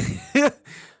 And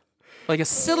like a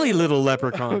silly little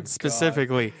leprechaun,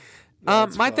 specifically.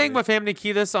 My thing with Anthony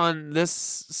Kiedis on this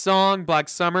song, Black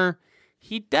Summer,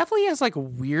 he definitely has like a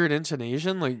weird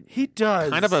intonation. Like He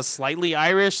does. kind of a slightly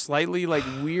Irish, slightly like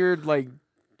weird, like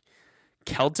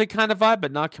Celtic kind of vibe,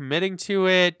 but not committing to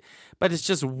it. But it's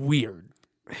just weird.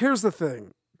 Here's the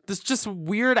thing. There's just a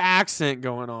weird accent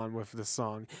going on with this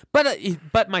song.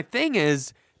 But my thing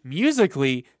is,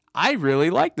 musically, I really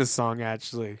like this song,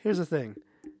 actually. Here's the thing.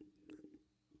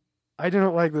 I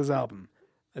didn't like this album.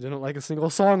 I didn't like a single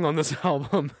song on this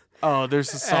album. Oh,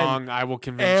 there's a song I will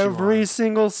convince you Every on.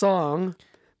 single song,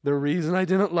 the reason I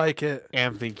didn't like it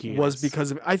Anthony Kiedis. was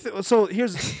because of so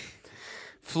here's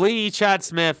Flea, Chad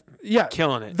Smith, yeah,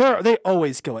 killing it. they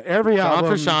always kill it. Every John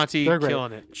album, Frusciante, they're great.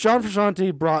 killing it. John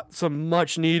Frusciante brought some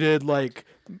much needed like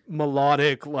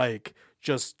melodic like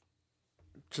just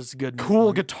good.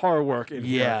 cool guitar work in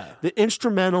Yeah. here. The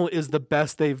instrumental is the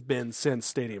best they've been since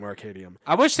Stadium Arcadium.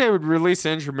 I wish they would release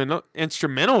an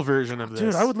instrumental version of this.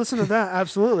 Dude, I would listen to that,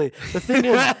 absolutely. The thing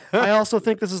is, I also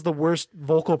think this is the worst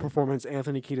vocal performance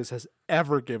Anthony Kiedis has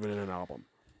ever given in an album.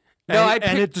 No,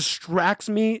 And it distracts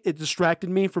me. It distracted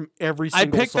me from every I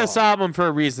single picked song. this album for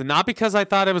a reason, not because I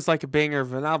thought it was like a banger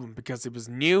of an album, because it was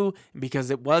new and because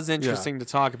it was interesting to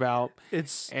talk about.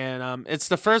 And it's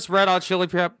the first Red Hot Chili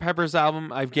Peppers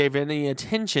album I've gave any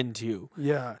attention to.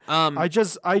 Yeah. I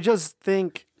just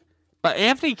think, But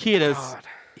Anthony Kiedis, God.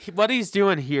 what he's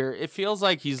doing here, it feels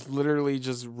like he's literally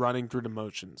just running through the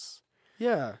motions.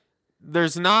 yeah.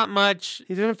 There's not much.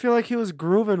 He didn't feel like he was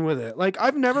grooving with it. Like,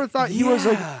 I've never thought he was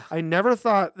like, I never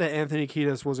thought that Anthony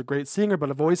Kiedis was a great singer, but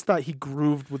I've always thought he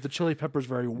grooved with the Chili Peppers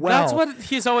very well. That's what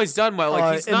he's always done well.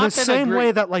 Like he's in not the been same a great,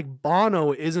 way that like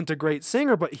Bono isn't a great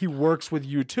singer, but he works with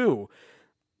U2.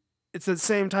 It's the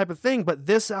same type of thing. But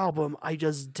this album, I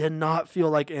just did not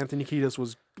feel like Anthony Kiedis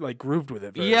was like grooved with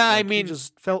it. Yeah, I like, mean, he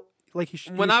just felt like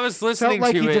when I was felt listening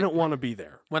like to he it, didn't want to be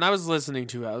there. when I was listening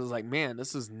to it, I was like, man,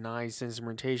 this is nice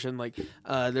instrumentation. Like,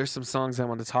 there's some songs I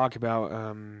want to talk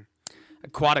about.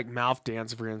 Aquatic Mouth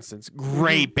Dance, for instance.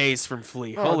 Great bass from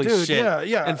Flea. Oh, Holy dude, shit.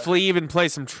 yeah. And Flea even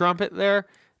plays some trumpet there.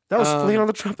 That was Flea on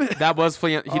the trumpet. That was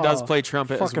Flea. He does Oh, play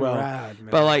trumpet as fucking well. rad, man.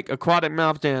 But like Aquatic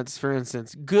Mouth Dance, for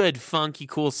instance, good, funky,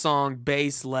 cool song,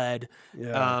 bass led.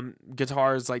 Yeah.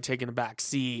 Guitars like taking a back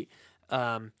seat.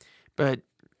 But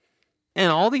and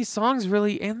all these songs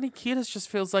really, Anthony Kiedis just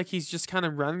feels like he's just kind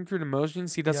of running through the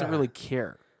motions. He doesn't Yeah. really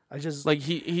care. I just Like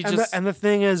he and just the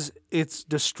thing is, it's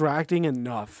distracting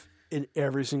enough in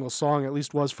every single song. At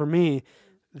least was for me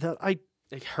that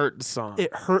it hurt the song.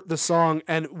 it hurt the song,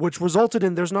 and which resulted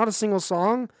in there's not a single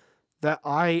song that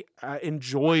I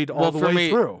enjoyed all the for way me,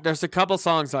 through. there's a couple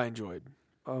songs I enjoyed.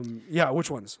 Yeah,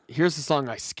 which ones? Here's the song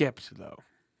I skipped though,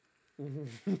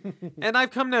 and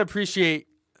I've come to appreciate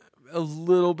a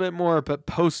little bit more. But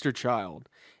Poster Child,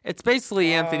 it's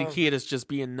basically Anthony Kiedis just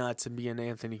being nuts and being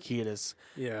Anthony Kiedis,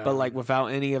 Yeah, but like without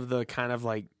any of the kind of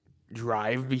like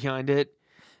drive behind it.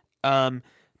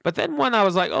 But then one I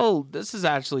was like, oh, this is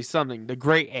actually something. The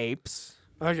Great Apes.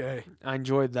 okay, I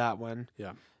enjoyed that one.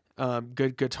 yeah,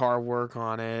 Good guitar work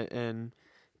on it and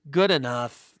good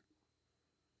enough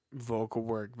vocal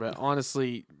work. But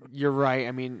honestly, you're right.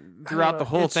 I mean, throughout the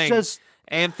whole It's thing, just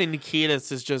Anthony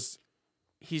Kiedis is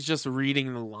he's just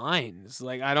reading the lines.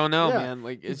 Like, I don't know, Yeah. man.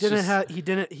 Like, it's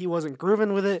he wasn't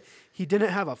grooving with it. He didn't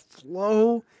have a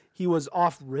flow. He was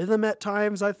off rhythm at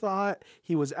times, I thought.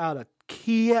 He was out of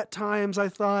key at times, I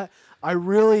thought.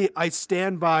 I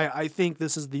stand by, I think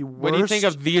this is the worst. When you think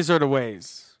of These Are the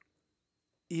Ways,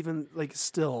 even, like,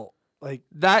 still, like,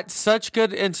 that's such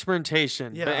good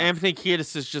instrumentation. Yeah. But Anthony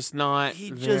Kiedis is just not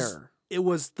there. It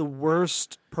was the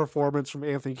worst performance from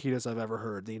Anthony Kiedis I've ever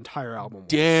heard, the entire album.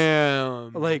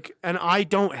 Damn. Like, and I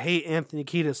don't hate Anthony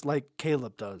Kiedis like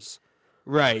Caleb does.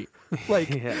 Right. Like,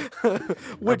 Yeah.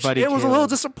 which buddy it was a little Caleb.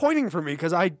 disappointing for me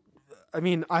because I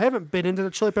mean, I haven't been into the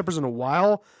Chili Peppers in a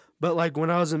while, but like when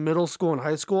I was in middle school and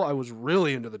high school, I was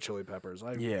really into the Chili Peppers.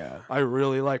 I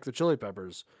really like the Chili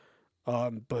Peppers.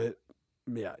 But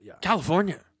yeah.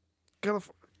 California.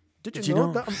 Did you you know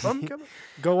know? that I'm from California?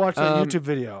 Go watch that YouTube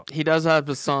video. He does have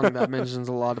a song that mentions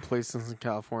a lot of places in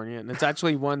California, and it's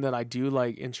actually one that I do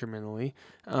like instrumentally.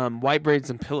 White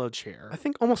Braids and Pillow Chair. I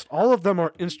think almost all of them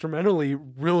are instrumentally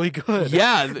really good.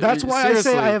 Yeah, That's why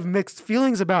seriously. I say I have mixed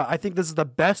feelings about it. I think this is the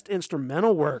best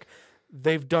instrumental work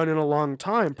they've done in a long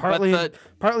time, partly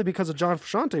because of John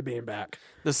Frusciante being back.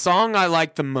 The song I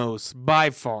like the most, by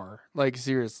far, like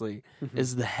seriously, Mm-hmm.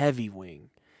 is The Heavy Wing.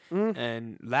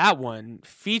 And that one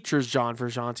features John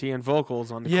Frusciante and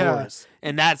vocals on the chorus.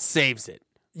 And that saves it.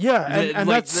 Yeah, and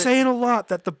like that's saying a lot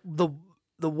that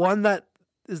the one that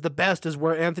is the best is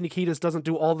where Anthony Kiedis doesn't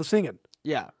do all the singing.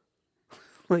 Yeah.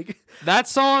 Like That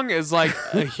song is like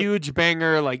a huge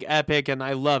banger, like epic, and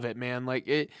I love it, man. Like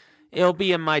it'll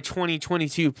be in my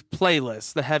 2022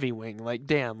 playlist, The Heavy Wing. Like,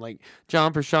 damn, like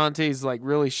John Frusciante's like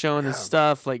really showing his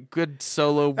stuff, like good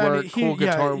solo work, cool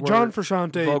guitar work, John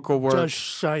Frusciante vocal work. does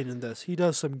shine in this. He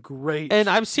does some great. And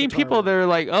I've seen guitar people work. that are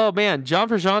like, "Oh man, John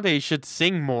Frusciante should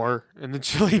sing more in the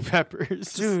Chili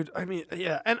Peppers." Dude, I mean,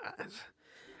 yeah, and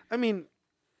I mean,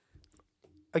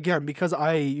 again, because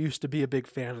I used to be a big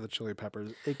fan of the Chili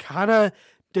Peppers, it kind of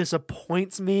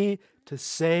disappoints me to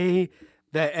say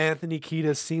that Anthony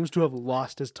Kiedis seems to have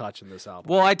lost his touch in this album.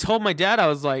 Well, I told my dad, I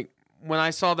was like, when I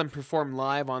saw them perform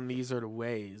live on These Are the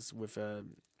Ways with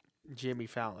Jimmy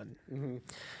Fallon,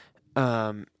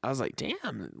 I was like,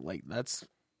 damn, like that's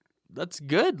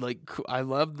good. Like, I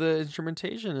love the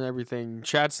instrumentation and everything.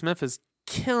 Chad Smith is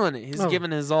killing it. He's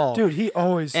giving his all. Dude, he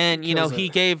always And, you know, kills he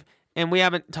it. gave, and we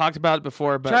haven't talked about it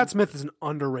before, but Chad Smith is an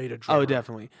underrated drummer. oh,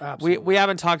 definitely. Absolutely. We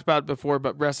haven't talked about it before,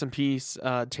 but rest in peace,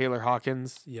 Taylor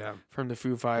Hawkins Yeah. from the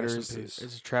Foo Fighters. peace.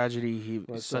 It's a tragedy. He was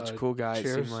Let's, such a cool guy. It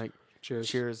cheers. seemed like. Cheers.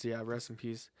 Cheers. Yeah, rest in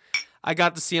peace. I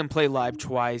got to see him play live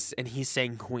twice, and he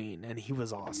sang Queen, and he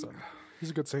was awesome.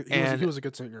 He's a good singer. And- He was a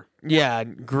good singer. Yeah,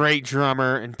 great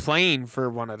drummer and playing for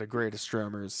one of the greatest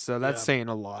drummers. So that's Yeah. saying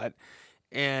a lot.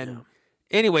 And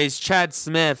anyways, Chad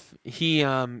Smith, he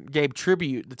gave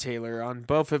tribute to Taylor on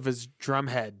both of his drum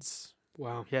heads.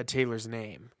 Wow. He had Taylor's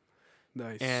name.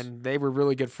 Nice. And they were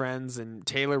really good friends. And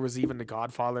Taylor was even the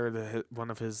godfather of one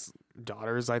of his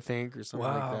daughters, I think, or something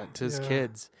Wow, like that, to his yeah.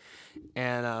 kids.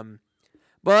 And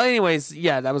well, anyways,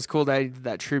 yeah, that was cool that I did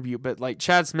that tribute. But like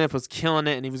Chad Smith was killing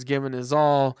it, and he was giving his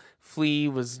all. Flea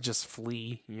was just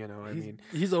Flea, you know what I mean?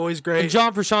 He's always great. And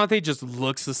John Frusciante just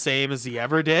looks the same as he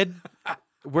ever did,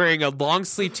 wearing a long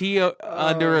sleeve tee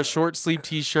under a short sleeve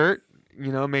t-shirt.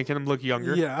 You know, making him look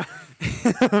younger. Yeah.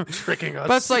 Tricking us.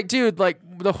 But it's like, dude, like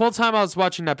the whole time I was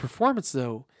watching that performance,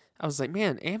 though, I was like,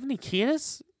 man, Anthony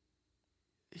Kiedis,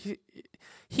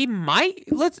 he might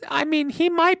he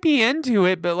might be into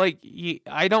it, but like,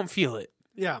 I don't feel it.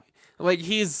 yeah. Like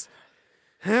he's,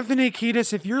 Anthony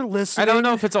Kiedis, if you're listening. I don't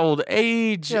know if it's old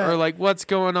age Yeah. or like what's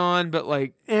going on, but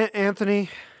like Anthony.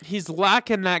 he's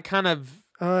lacking that kind of.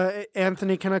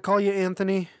 Anthony, can I call you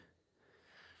Anthony?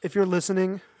 If you're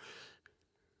listening.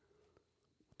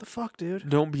 What the fuck, dude?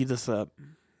 Don't beat this up.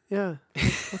 Yeah.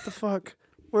 What the fuck?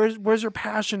 Where's your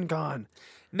passion gone?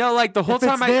 No, like the whole If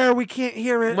time it's there, we can't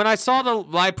hear it. when I saw the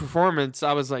live performance,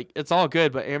 I was like, it's all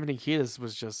good, but Anthony Kiedis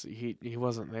was just he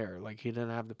wasn't there. Like he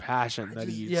didn't have the passion that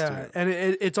he used to. and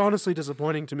it's honestly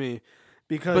disappointing to me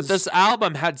because But this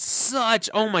album had such,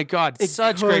 oh my god, it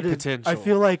such great could- potential. I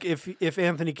feel like if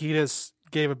Anthony Kiedis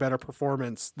gave a better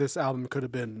performance, this album could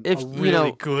have been If, a you really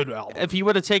know, good album. if he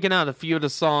would have taken out a few of the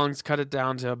songs, cut it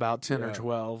down to about 10 or Yeah.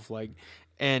 12, like,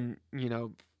 and you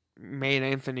know, made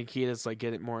Anthony Kiedis like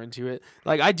get it more into it.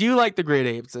 Like I do like the Great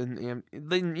Apes, and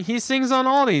he sings on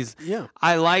all these. Yeah.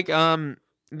 I like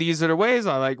These Are the Ways.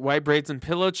 I like White Braids and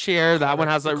Pillow Chair. That one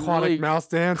has a Aquatic really Mouth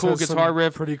Dance cool has some guitar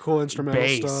riff. pretty cool instrumental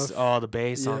bass. stuff. Oh, the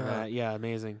bass on Yeah. that. Yeah,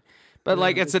 amazing. But Yeah,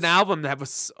 like it's an it's- album that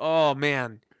was, oh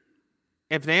man.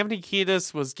 If Anthony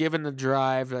Kiedis was given the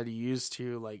drive that he used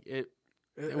to, like it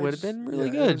would have been really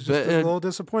good. It's just But a little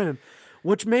disappointed,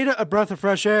 which made it a breath of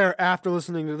fresh air after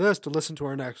listening to this to listen to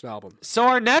our next album. so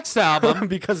our next album,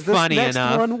 Because this funny next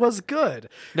enough, one was good.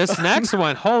 this next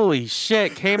one, holy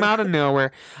shit, came out of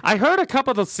nowhere. I heard a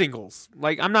couple of the singles.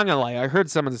 Like I'm not gonna lie, I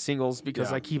heard some of the singles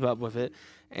because Yeah. I keep up with it.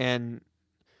 And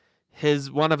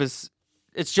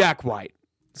it's Jack White.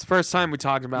 It's the first time we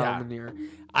talked about Yeah. him in here.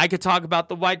 I could talk about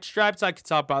the White Stripes, I could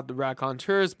talk about the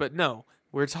Raconteurs, but no,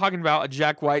 we're talking about a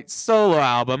Jack White solo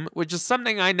album, which is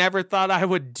something I never thought I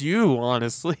would do,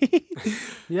 honestly.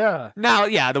 Yeah. Now,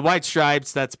 yeah, the White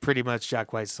Stripes, that's pretty much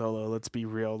Jack White solo. Let's be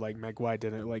real. Like, Meg White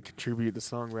didn't, like, contribute to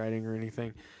songwriting or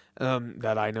anything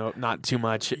that I know. Not too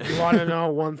much. You want to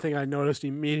know one thing I noticed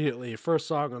immediately? First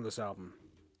song on this album.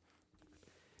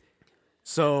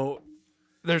 So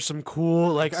there's some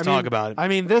cool Let's talk about it. I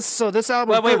mean, this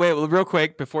album. Wait, real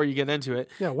quick before you get into it.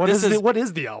 Yeah, what is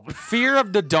the album? Fear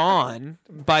of the Dawn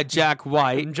by Jack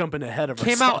White. I'm jumping ahead of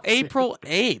Came out April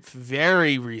 8th.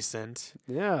 Very recent.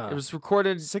 Yeah. It was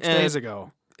recorded 6 days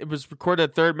ago. It was recorded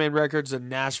at Third Man Records in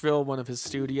Nashville, one of his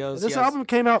studios. This album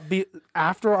came out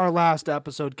after our last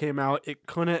episode came out. We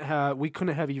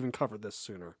couldn't have even covered this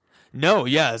sooner. No,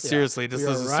 yeah, seriously. This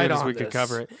was as soon as we could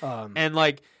cover it. And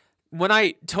like, when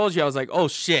I told you, I was like, oh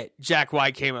shit, Jack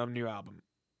White came out with a new album.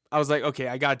 I was like, okay,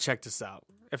 I gotta check this out.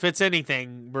 If it's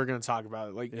anything, we're gonna talk about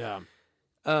it. Like, yeah.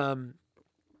 And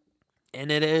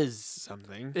it is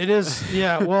something. It is,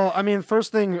 yeah. Well, I mean,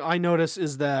 first thing I notice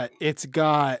is that it's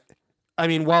got, I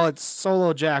mean, while it's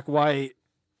solo Jack White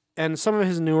and some of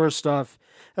his newer stuff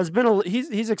has been,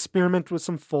 he's experimented with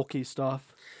some folky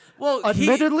stuff. Well,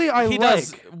 admittedly, he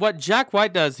does what Jack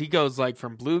White does. He goes like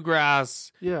from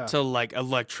bluegrass to like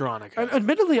electronica. And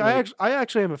admittedly, like, I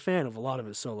actually am a fan of a lot of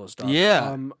his solo stuff.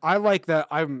 Yeah, I like that.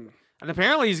 And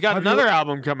apparently he's got another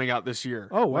album coming out this year.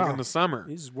 Oh wow, like in the summer.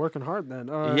 He's working hard then.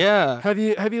 Yeah. Have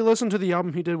you listened to the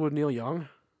album he did with Neil Young?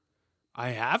 I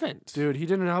haven't. Dude, he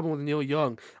did an album with Neil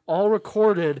Young, all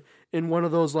recorded in one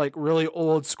of those like really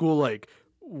old school like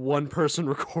one person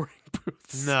recording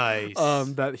booths. Nice.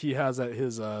 That he has at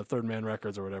his Third Man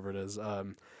Records or whatever it is. Yeah,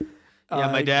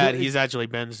 my dad, he's actually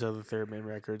been to the Third Man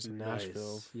Records in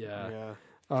Nashville. Nice. Yeah. Yeah.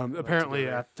 Apparently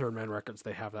at Third Man Records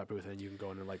they have that booth and you can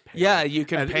go in and like pay. Yeah, you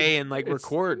can pay and like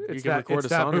record. You can record a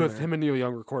song booth. in there. Him and Neil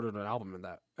Young recorded an album in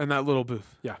that. In that little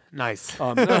booth. Yeah. Nice.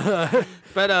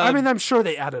 But I mean, I'm sure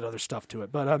they added other stuff to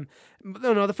it. But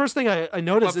no. The first thing I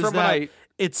noticed is that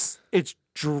it's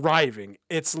driving.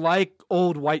 It's like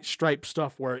old White Stripe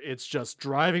stuff where it's just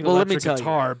driving electric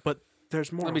guitar, but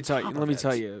there's more. Let me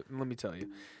tell you.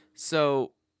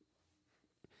 So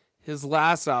his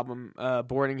last album,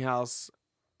 Boarding House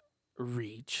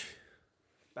Reach,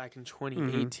 back in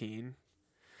 2018.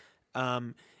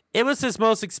 It was his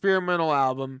most experimental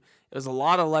album. It was a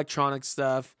lot of electronic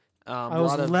stuff. I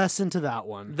was less into that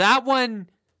one. That one,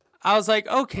 I was like,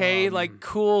 okay, like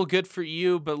cool, good for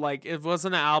you, but like it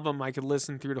wasn't an album I could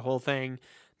listen through the whole thing.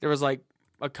 There was like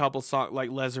a couple songs, like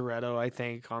Lazaretto, I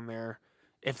think, on there.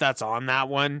 If that's on that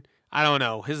one, I don't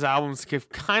know. His albums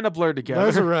kind of blurred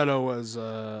together. Lazaretto was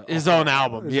his own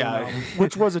album,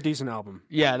 which was a decent album.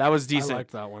 Yeah, that was decent. I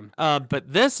liked that one.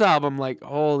 But this album, like,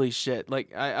 holy shit!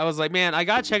 Like, I was like, man, I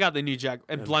gotta check out the new Jack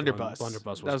and Blunderbuss.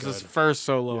 Blunderbuss was good. His first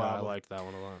solo album. I liked that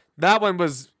one a lot. That one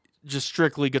was just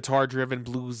strictly guitar driven,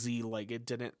 bluesy. Like, it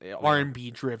didn't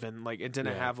R&B driven. Like, it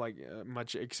didn't have like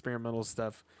much experimental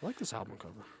stuff. I like this album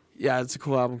cover. Yeah, it's a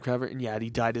cool album cover, and yeah, he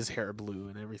dyed his hair blue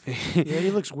and everything. Yeah,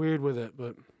 he looks weird with it,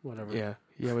 but whatever. Yeah,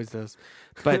 he always does.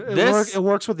 But it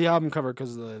works with the album cover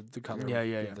because of the color.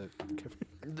 Yeah.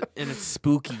 And it's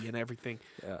spooky and everything.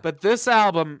 Yeah. But this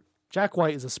album, Jack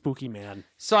White is a spooky man.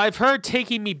 So I've heard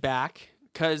 "Taking Me Back"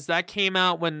 because that came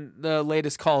out when the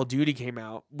latest Call of Duty came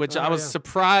out, which I was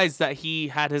surprised that he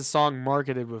had his song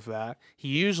marketed with that. He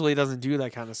usually doesn't do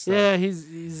that kind of stuff. Yeah,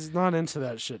 he's not into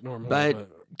that shit normally. But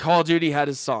Call of Duty had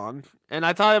his song, and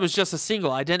I thought it was just a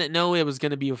single. I didn't know it was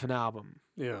going to be with an album.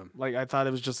 Yeah. Like, I thought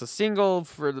it was just a single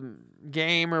for the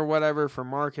game or whatever for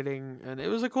marketing, and it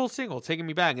was a cool single, Taking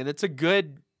Me Back, and it's a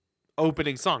good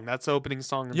opening song. That's the opening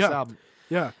song of this album.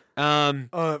 Yeah. Then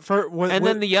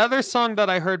the other song that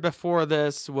I heard before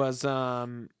this was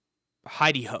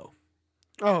Heidi Ho.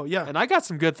 Oh, yeah. And I got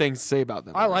some good things to say about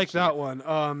them. I like that one.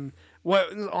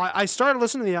 I started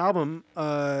listening to the album,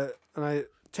 and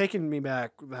Taking Me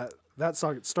Back, that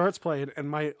song, it starts playing,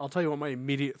 and I'll tell you what my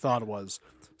immediate thought was.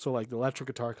 So like the electric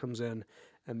guitar comes in,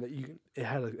 and it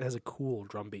has a cool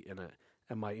drum beat in it,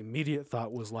 and my immediate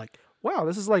thought was like, wow,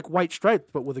 this is like White Stripes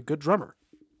but with a good drummer.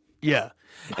 Yeah,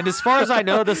 and as far as I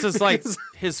know, this is like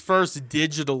his first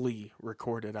digitally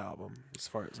recorded album. As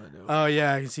far as I know. Oh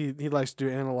yeah, he likes to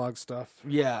do analog stuff.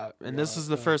 Yeah, and this is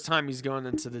the first time he's going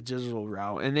into the digital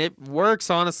route, and it works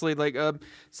honestly. Like,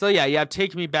 so yeah, you have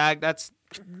 "Take Me Back." That's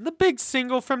the big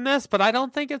single from this, but I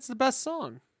don't think it's the best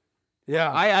song.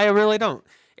 Yeah, I really don't.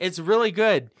 It's really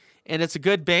good, and it's a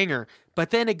good banger.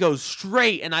 But then it goes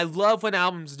straight, and I love when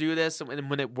albums do this and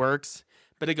when it works.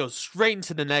 But it goes straight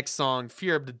into the next song,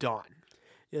 "Fear of the Dawn."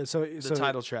 Yeah, so the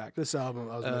title track. This album,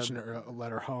 I was mentioning "A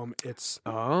Letter Home." It's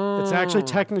Oh. It's actually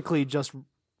technically just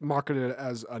marketed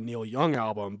as a Neil Young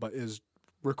album, but is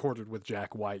recorded with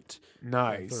Jack White.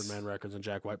 Nice. Third Man Records, and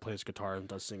Jack White plays guitar and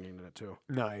does singing in it too.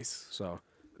 Nice. So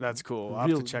That's cool. I'll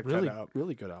have to check really, that out.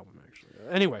 Really good album, actually.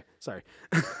 Anyway, sorry.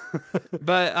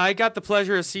 But I got the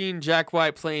pleasure of seeing Jack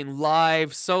White playing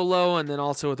live solo and then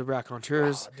also with the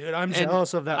Raconteurs. Oh, dude, I'm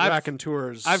jealous of that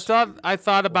Raconteurs. I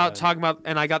thought about talking about,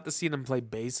 and I got to see them play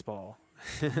baseball.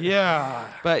 Yeah.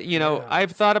 But,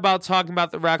 I've thought about talking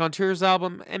about the Raconteurs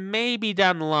album and maybe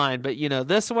down the line. But,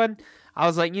 this one, I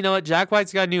was like, you know what? Jack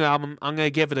White's got a new album. I'm going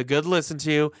to give it a good listen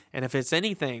to. And if it's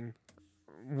anything,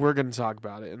 we're going to talk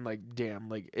about it. And,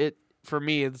 damn, for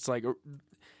me, it's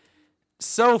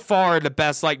so far the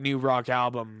best, new rock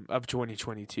album of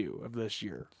 2022 of this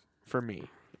year for me,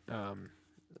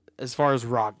 as far as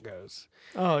rock goes.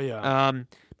 Oh, yeah.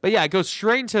 But yeah, it goes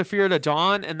straight into Fear the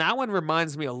Dawn, and that one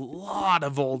reminds me a lot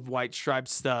of old White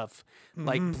Stripes stuff,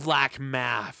 like Black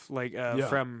Math,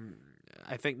 from,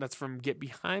 I think that's from Get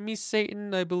Behind Me,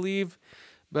 Satan, I believe,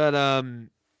 but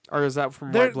or is that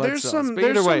from White Blood there's Cells? some But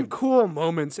either way, some cool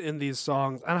moments in these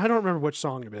songs, and I don't remember which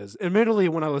song it is. Admittedly,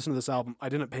 when I listened to this album, I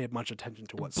didn't pay much attention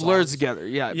to what blurs songs. together,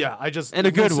 yeah. Yeah, I just in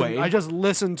a good way. I just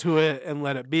listened to it and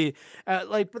let it be.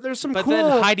 But there's some But cool.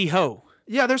 then Heidi Ho.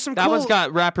 Yeah, there's some That cool. one's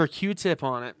got rapper Q-Tip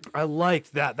on it. I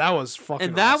liked that. That was fucking.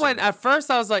 And that awesome. one, at first,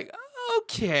 I was like,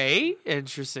 okay,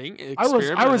 interesting. I was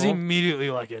experimental. immediately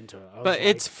into it. But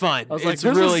it's fun. I was like, It's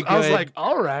this really is, good. I was like,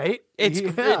 all right.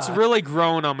 It's really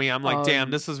grown on me. I'm like,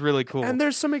 damn, this is really cool. And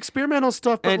there's some experimental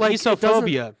stuff, but And like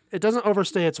Esophobia. it doesn't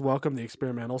overstay its welcome. The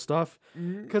experimental stuff,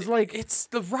 because It's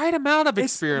the right amount of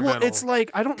experimental. Well, it's like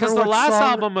I don't because remember the what last song,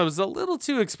 album was a little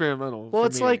too experimental. Well, for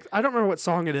it's me. like I don't remember what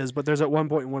song it is, but there's at one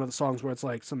point in one of the songs where it's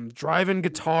like some driving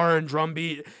guitar and drum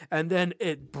beat, and then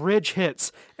it bridge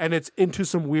hits, and it's into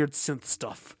some weird synth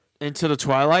stuff. Into the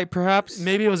Twilight, perhaps.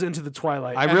 Maybe it was Into the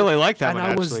Twilight. I really like that and one. I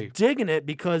Actually, was digging it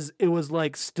because it was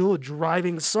like still a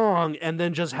driving song, and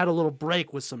then just had a little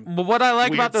break with some. but what I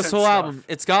like weird about this synth whole stuff. album,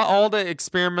 it's got all the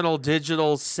experimental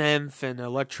digital synth and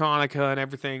electronica and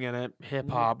everything in it,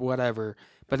 hip hop, whatever.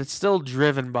 But it's still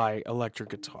driven by electric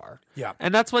guitar. Yeah.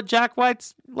 And that's what Jack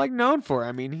White's known for.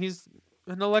 I mean, he's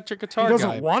an electric guitar He doesn't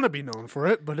guy, want to be known for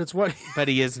it, but it's what. but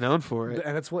he is known for it.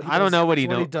 And it's what he I don't does- know what he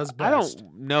it's knows. does best. I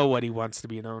don't know what he wants to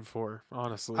be known for,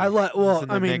 honestly. Well, It's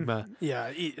an I mean, enigma.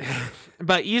 yeah.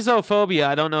 But esophobia,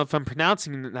 I don't know if I'm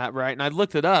pronouncing that right, and I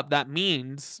looked it up. That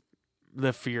means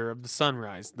the fear of the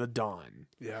sunrise, the dawn,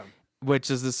 Yeah. which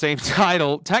is the same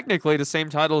title, technically the same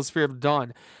title as Fear of the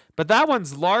Dawn. But that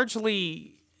one's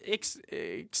largely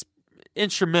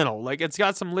instrumental. It's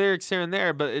got some lyrics here and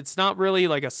there, but it's not really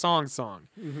like a song.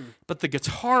 But the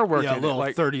guitar work Yeah, a in little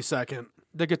it, 30-second.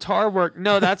 the guitar work,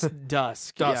 no, that's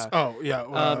Dusk. Dust. Yeah. Oh,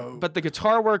 yeah. But the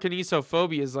guitar work in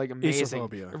Esophobia is amazing.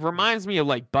 Esophobia. It reminds me of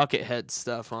Buckethead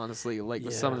stuff, honestly,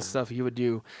 with some of the stuff he would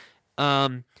do.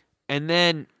 And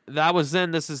then that was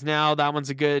then, this is now. That one's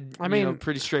a good,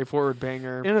 pretty straightforward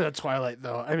banger. Into the Twilight,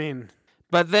 though. I mean,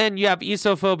 But then you have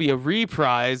Esophobia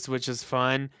Reprise, which is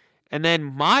fun. And then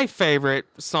my favorite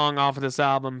song off of this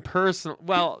album,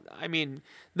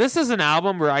 this is an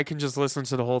album where I can just listen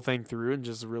to the whole thing through and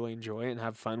just really enjoy it and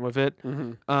have fun with it.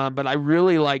 But I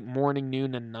really like Morning,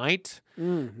 Noon, and Night.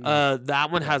 That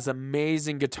one has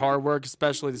amazing guitar work,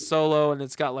 especially the solo, and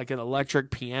it's got an electric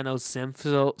piano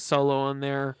synth solo in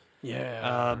there.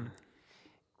 yeah.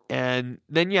 And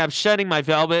then you have Shedding My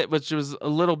Velvet, which was a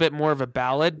little bit more of a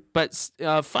ballad. But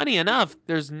funny enough,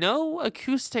 there's no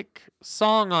acoustic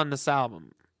song on this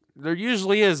album. There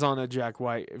usually is on a Jack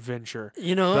White venture.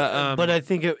 But I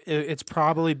think it's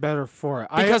probably better for it.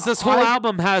 Because this whole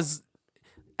album has...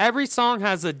 Every song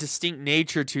has a distinct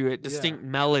nature to it, distinct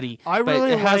melody. I but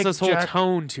really it has like this whole Jack-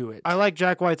 tone to it. I like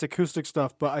Jack White's acoustic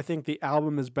stuff, but I think the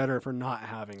album is better for not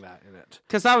having that in it.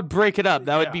 Because that would break it up.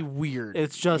 That would Yeah. be weird.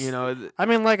 It's just, I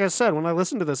mean, like I said, when I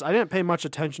listened to this, I didn't pay much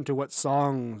attention to what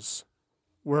songs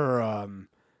were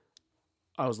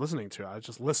I was listening to. I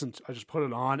just put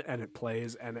it on and it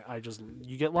plays, and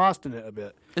you get lost in it a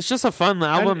bit. It's just a fun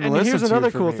album to And listen to. here's another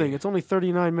for cool me. thing: it's only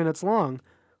 39 minutes long,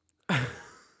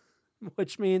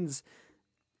 which means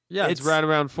Yeah, it's it's- right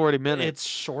around 40 minutes. it's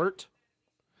short.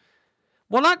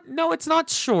 Well, it's not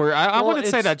short. I Well, wouldn't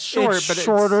say it's- that's short, it's but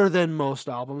shorter than most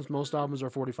albums. Most albums are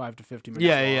 45 to 50 minutes.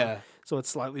 Yeah, long, yeah. So it's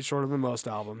slightly shorter than most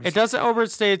albums. It doesn't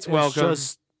overstay its welcome.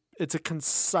 It's a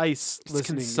concise It's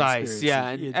listening concise, experience. yeah.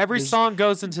 And every there's song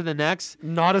goes into the next.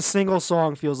 not a single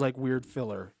song feels like weird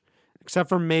filler. except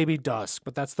for maybe Dusk,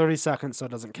 but that's 30 seconds, so it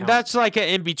doesn't count. That's like an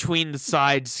in between the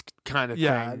sides kind of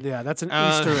thing. Yeah, that's an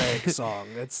Easter egg song.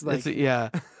 It's like Yeah,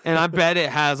 and I bet it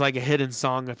has like a hidden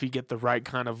song if you get the right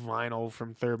kind of vinyl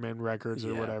from Third Man Records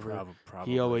or whatever.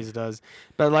 Probably. He always does.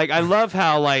 But like, I love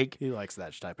how like He likes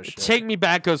that type of shit. Take Me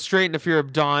Back goes straight into Fear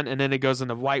of Dawn, and then it goes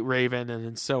into White Raven, and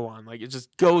then so on. Like it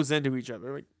just goes into each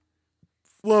other, like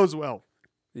flows well.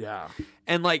 Yeah.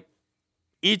 And like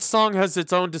each song has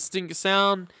its own distinct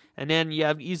sound, and then you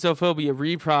have Eosophobia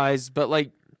reprised, but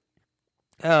like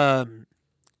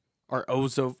or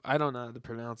Ozo, I don't know how to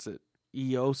pronounce it.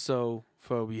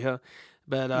 Eosophobia.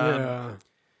 But yeah.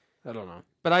 I don't know.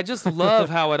 but I just love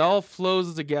how it all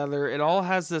flows together. It all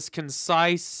has this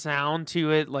concise sound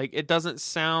to it. Like it doesn't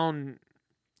sound,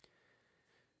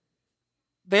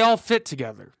 they all fit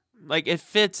together. Like it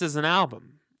fits as an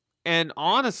album. And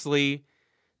honestly,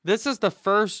 this is the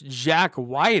first Jack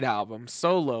White album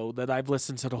solo that I've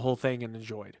listened to the whole thing and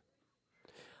enjoyed.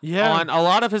 Yeah. On a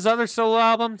lot of his other solo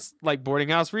albums, like Boarding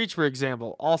House Reach, for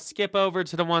example, I'll skip over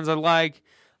to the ones I like.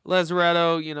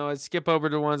 Lazaretto, I skip over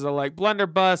to the ones I like.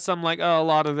 Blunderbuss, I'm like, oh, a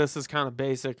lot of this is kind of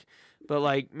basic. But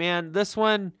like, man, this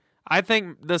one, I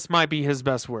think this might be his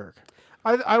best work.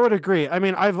 I would agree. I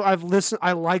mean, I've listened.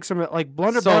 I like some of like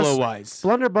Blunderbuss. Solo wise,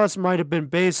 Blunderbuss might have been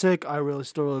basic. I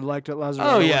still really liked it. Lazaretto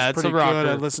Oh, yeah, was it's a pretty rocker. good.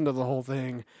 I listened to the whole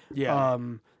thing. yeah.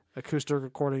 Acoustic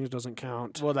recordings doesn't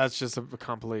count. Well, that's just a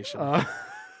compilation.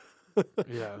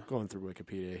 Yeah. Going through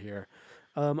Wikipedia here.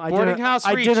 Boarding House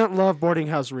Reach. I didn't love Boarding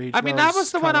House Reach. I mean, that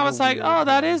was the one kind I of was a like, weird oh,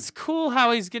 that one. is cool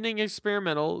how he's getting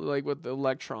experimental, like with the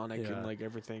electronic Yeah. and like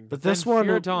everything. But then this one,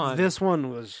 Fear of Dawn, this one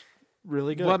was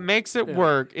really good. what makes it Yeah.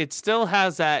 work, it still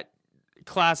has that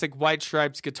classic White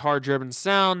Stripes guitar-driven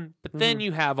sound, but then Mhm.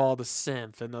 you have all the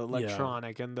synth and the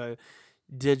electronic and the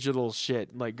digital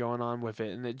shit like going on with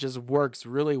it, and it just works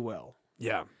really well.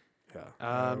 Yeah,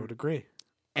 I would agree.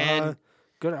 And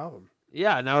good album.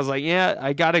 yeah, and I was like, yeah,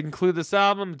 I got to include this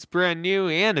album. It's brand new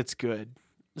and it's good.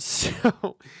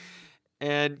 So,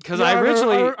 and because Yeah, I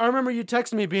originally, I remember you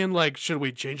texting me being like, "Should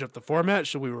we change up the format?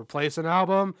 Should we replace an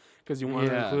album? Because you wanted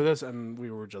to Yeah. include this." And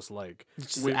we were just like,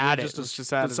 Just we add it. just Let's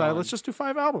just add it decided, on. let's just do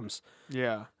 5 albums.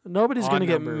 yeah. Nobody's Odd gonna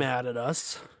get number. mad at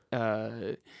us.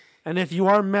 And And if you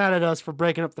are mad at us for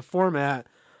breaking up the format,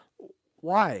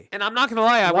 why? I'm not gonna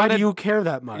lie, I Why wanted. do you care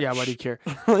that much? Yeah, why do you care?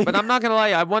 But I'm not gonna lie,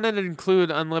 I wanted to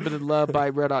include "Unlimited Love" by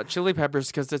Red Hot Chili Peppers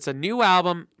because it's a new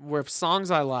album with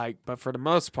songs I like, but for the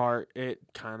most part, it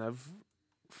kind of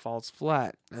falls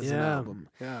flat as an album.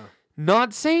 Yeah.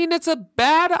 Not saying it's a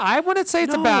bad. I wouldn't say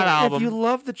it's a bad album. If you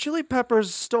love the Chili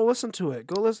Peppers, still listen to it.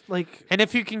 Go listen. Like, And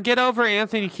if you can get over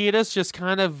Anthony Kiedis just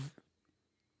kind of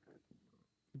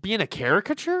being a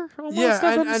caricature almost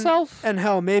of himself, and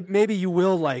hell, maybe you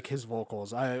will like his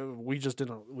vocals. We just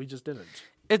didn't.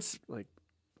 it's Like,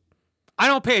 I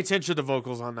don't pay attention to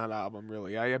vocals on that album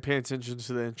really. I pay attention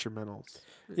to the instrumentals.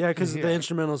 yeah, because Yeah. the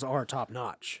instrumentals are top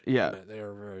notch. Yeah. they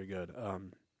are very good.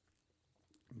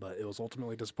 But it was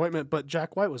ultimately a disappointment. But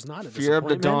Jack White was not a Fear of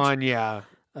the disappointment. Dawn, yeah,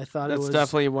 I thought that's it was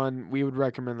definitely one we would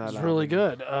recommend. That it was album. really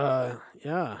good.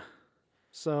 Yeah.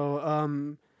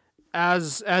 So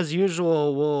as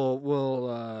usual,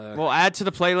 We'll add to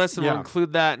the playlist and Yeah. we'll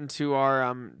include that into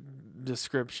our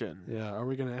description. yeah. Are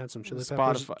we gonna add some chili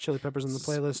Spotify. peppers in the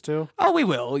playlist too? Oh, we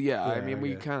will. Yeah, I Yeah, mean,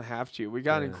 we okay. kind of have to. We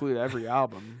got to Yeah. include every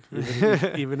album.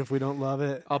 Even if we don't love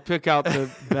it. I'll pick out the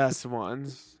best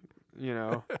ones.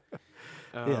 Yeah,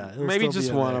 it'll maybe still be just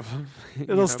in one there. of them.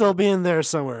 It'll still be in there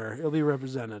somewhere. It'll be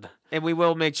represented. And we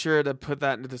will make sure to put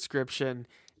that in the description.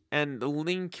 And the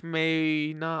link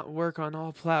may not work on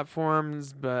all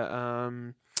platforms, but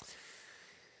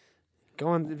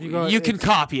If you go, you can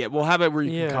copy it. We'll have it where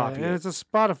you yeah, can copy and it. it's a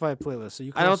Spotify playlist, so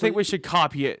you. Can I don't also- think we should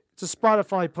copy it. It's a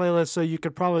Spotify playlist, so you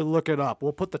could probably look it up.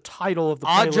 We'll put the title of the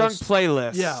Odd playlist. Junk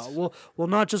playlist. Yeah, we'll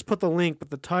not just put the link, but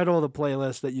the title of the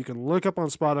playlist that you can look up on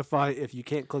Spotify if you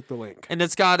can't click the link. And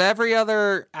it's got every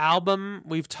other album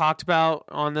we've talked about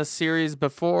on this series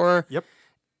before. Yep.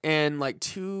 And like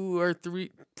 2 or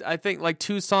 3, I think like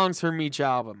 2 songs from each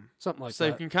album. Something like So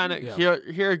that. you can kind of Yeah.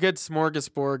 hear a good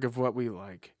smorgasbord of what we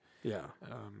like. Yeah.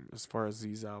 As far as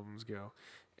these albums go.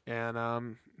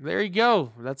 And there you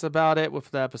go. That's about it with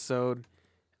the episode.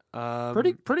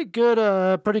 Pretty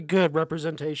good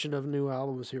representation of new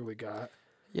albums here we got.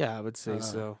 Yeah, I would say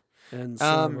so. And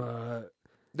some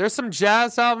There's some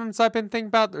jazz albums I've been thinking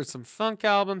about. There's some funk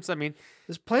albums. I mean,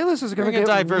 this playlist is we're going to gonna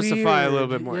get diversify a little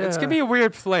weird. bit more. Yeah. It's gonna be a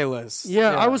weird playlist.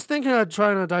 Yeah, I was thinking of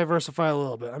trying to diversify a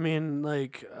little bit. I mean,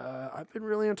 like, I've been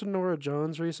really into Nora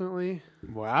Jones recently.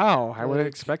 Wow, I wouldn't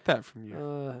Like, expect that from you.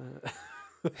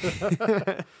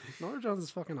 Nora Jones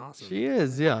is fucking awesome. She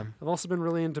is, yeah. I've also been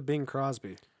really into Bing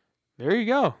Crosby. There you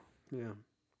go. Yeah.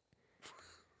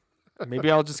 Maybe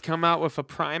I'll just come out with a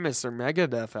Primus or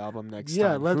Megadeth album next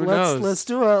Yeah, time. we'll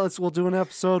do an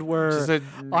episode where Just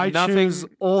I nothing. choose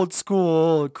old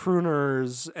school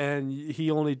crooners and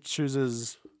he only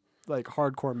chooses like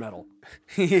hardcore metal.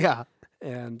 Yeah,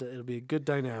 And it'll be a good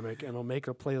dynamic and it'll make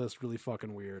our playlist really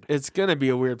fucking weird. it's gonna be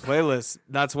a weird playlist.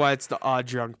 That's why it's the Odd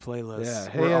Drunk playlist.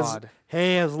 Yeah, We're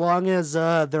hey, odd. as long as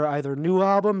they're either new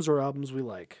albums or albums we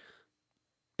like.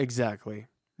 Exactly.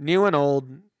 New and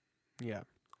old. Yeah.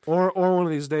 Or one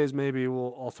of these days maybe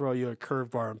I'll throw you a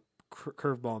curveball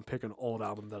and pick an old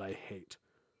album that I hate.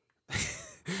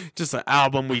 Just an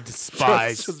album we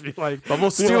despise. Just be like, But we'll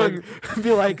still.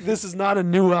 be like, this is not a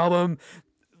new album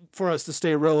for us to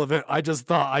stay relevant. I just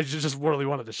thought I just really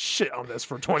wanted to shit on this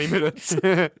for 20 minutes.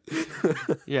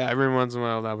 Yeah, every once in a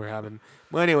while that we're having.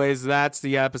 Well, anyways, that's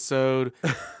the episode.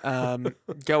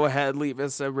 Go ahead, leave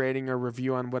us a rating or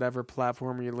review on whatever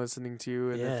platform you're listening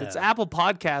to. And if it's Yeah. Apple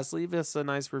Podcasts, leave us a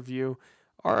nice review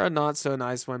or a not so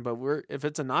nice one. But if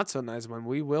it's a not so nice one,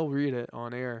 we will read it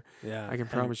on air. Yeah, I can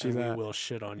promise you that. we will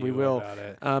shit on you. We will. about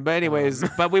it. But anyways,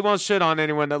 but we won't shit on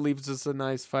anyone that leaves us a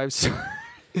nice 5-star.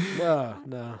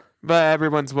 No. But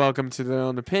everyone's welcome to their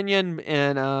own opinion,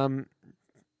 and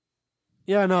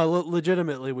Yeah, no.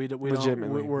 Legitimately, we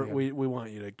Legitimately, we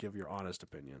want you to give your honest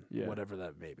opinion, Yeah. whatever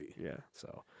that may be. yeah,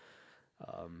 So,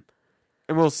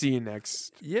 and we'll see you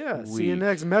next. yeah. See you Week.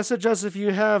 next. Message us if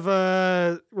you have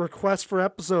requests for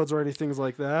episodes or anything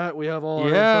like that. We have all our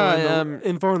Yeah,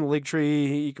 info in the link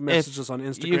tree. You can message us on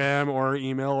Instagram or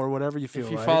email or whatever you feel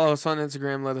If you like. follow us on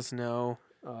Instagram, let us know.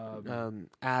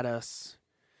 Add us.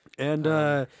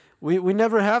 And we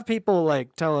never have people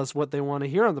like tell us what they want to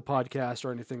hear on the podcast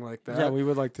or anything like that. Yeah, we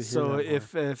would like to hear. So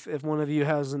that if one of you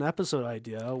has an episode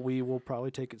idea, we will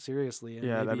probably take it seriously and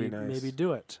Yeah, that'd maybe, be nice. maybe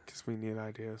do it. because we need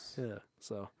ideas. Yeah.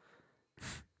 So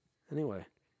anyway,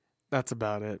 That's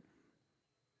about it.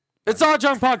 It's All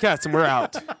Junk Podcast, and we're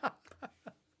out.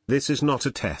 This is not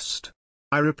a test.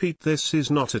 I repeat, this is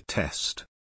not a test.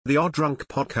 The Odd Drunk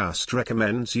Podcast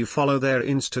recommends you follow their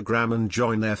Instagram and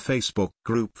join their Facebook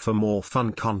group for more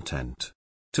fun content.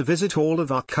 To visit all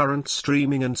of our current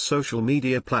streaming and social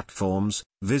media platforms,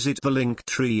 visit the link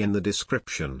tree in the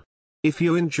description. If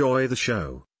you enjoy the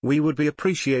show, we would be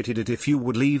appreciated it if you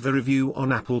would leave a review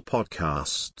on Apple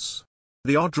Podcasts.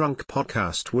 The Odd Drunk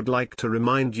Podcast would like to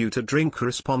remind you to drink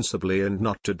responsibly and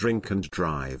not to drink and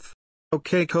drive.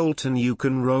 Okay, Colton, you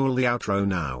can roll the outro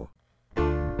now.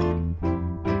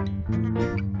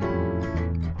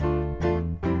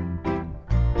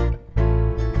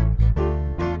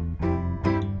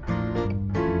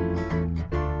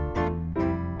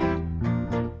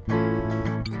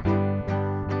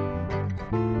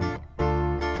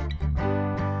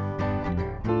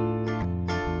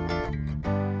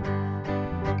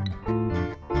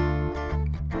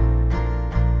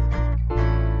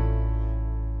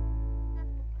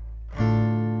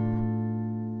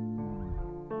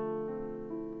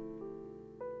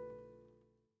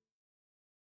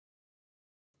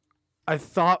 I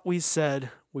thought we said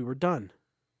we were done.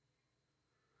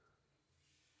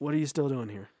 What are you still doing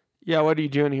here? Yeah, what are you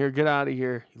doing here? Get out of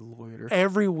here, you loiter.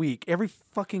 Every week, every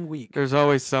fucking week, There's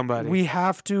always somebody. we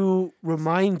have to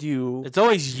remind you, It's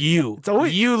always you. It's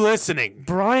always- you listening.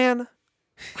 Brian.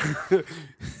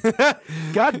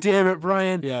 God damn it,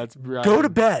 Brian. Yeah, it's Brian. Go to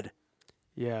bed.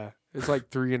 Yeah, it's like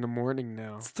 3 a.m.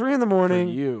 now. It's 3 a.m. For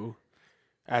you.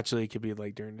 Actually, it could be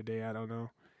like during the day. I don't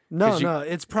know. No, 'Cause you-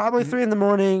 it's probably 3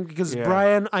 a.m. because Yeah.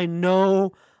 Brian, I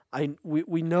know,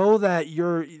 we know that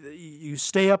you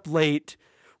stay up late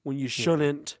when you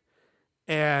shouldn't,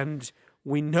 and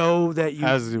we know that you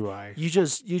As do I. you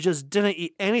just didn't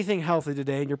eat anything healthy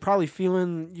today, and you're probably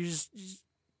feeling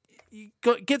you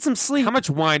go get some sleep. How much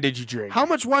wine did you drink? How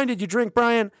much wine did you drink,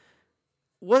 Brian?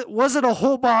 What was it? A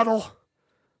whole bottle?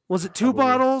 Was it 2 Probably.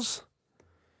 bottles?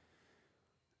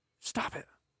 Stop it.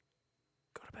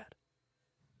 Go to bed.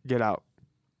 Get out.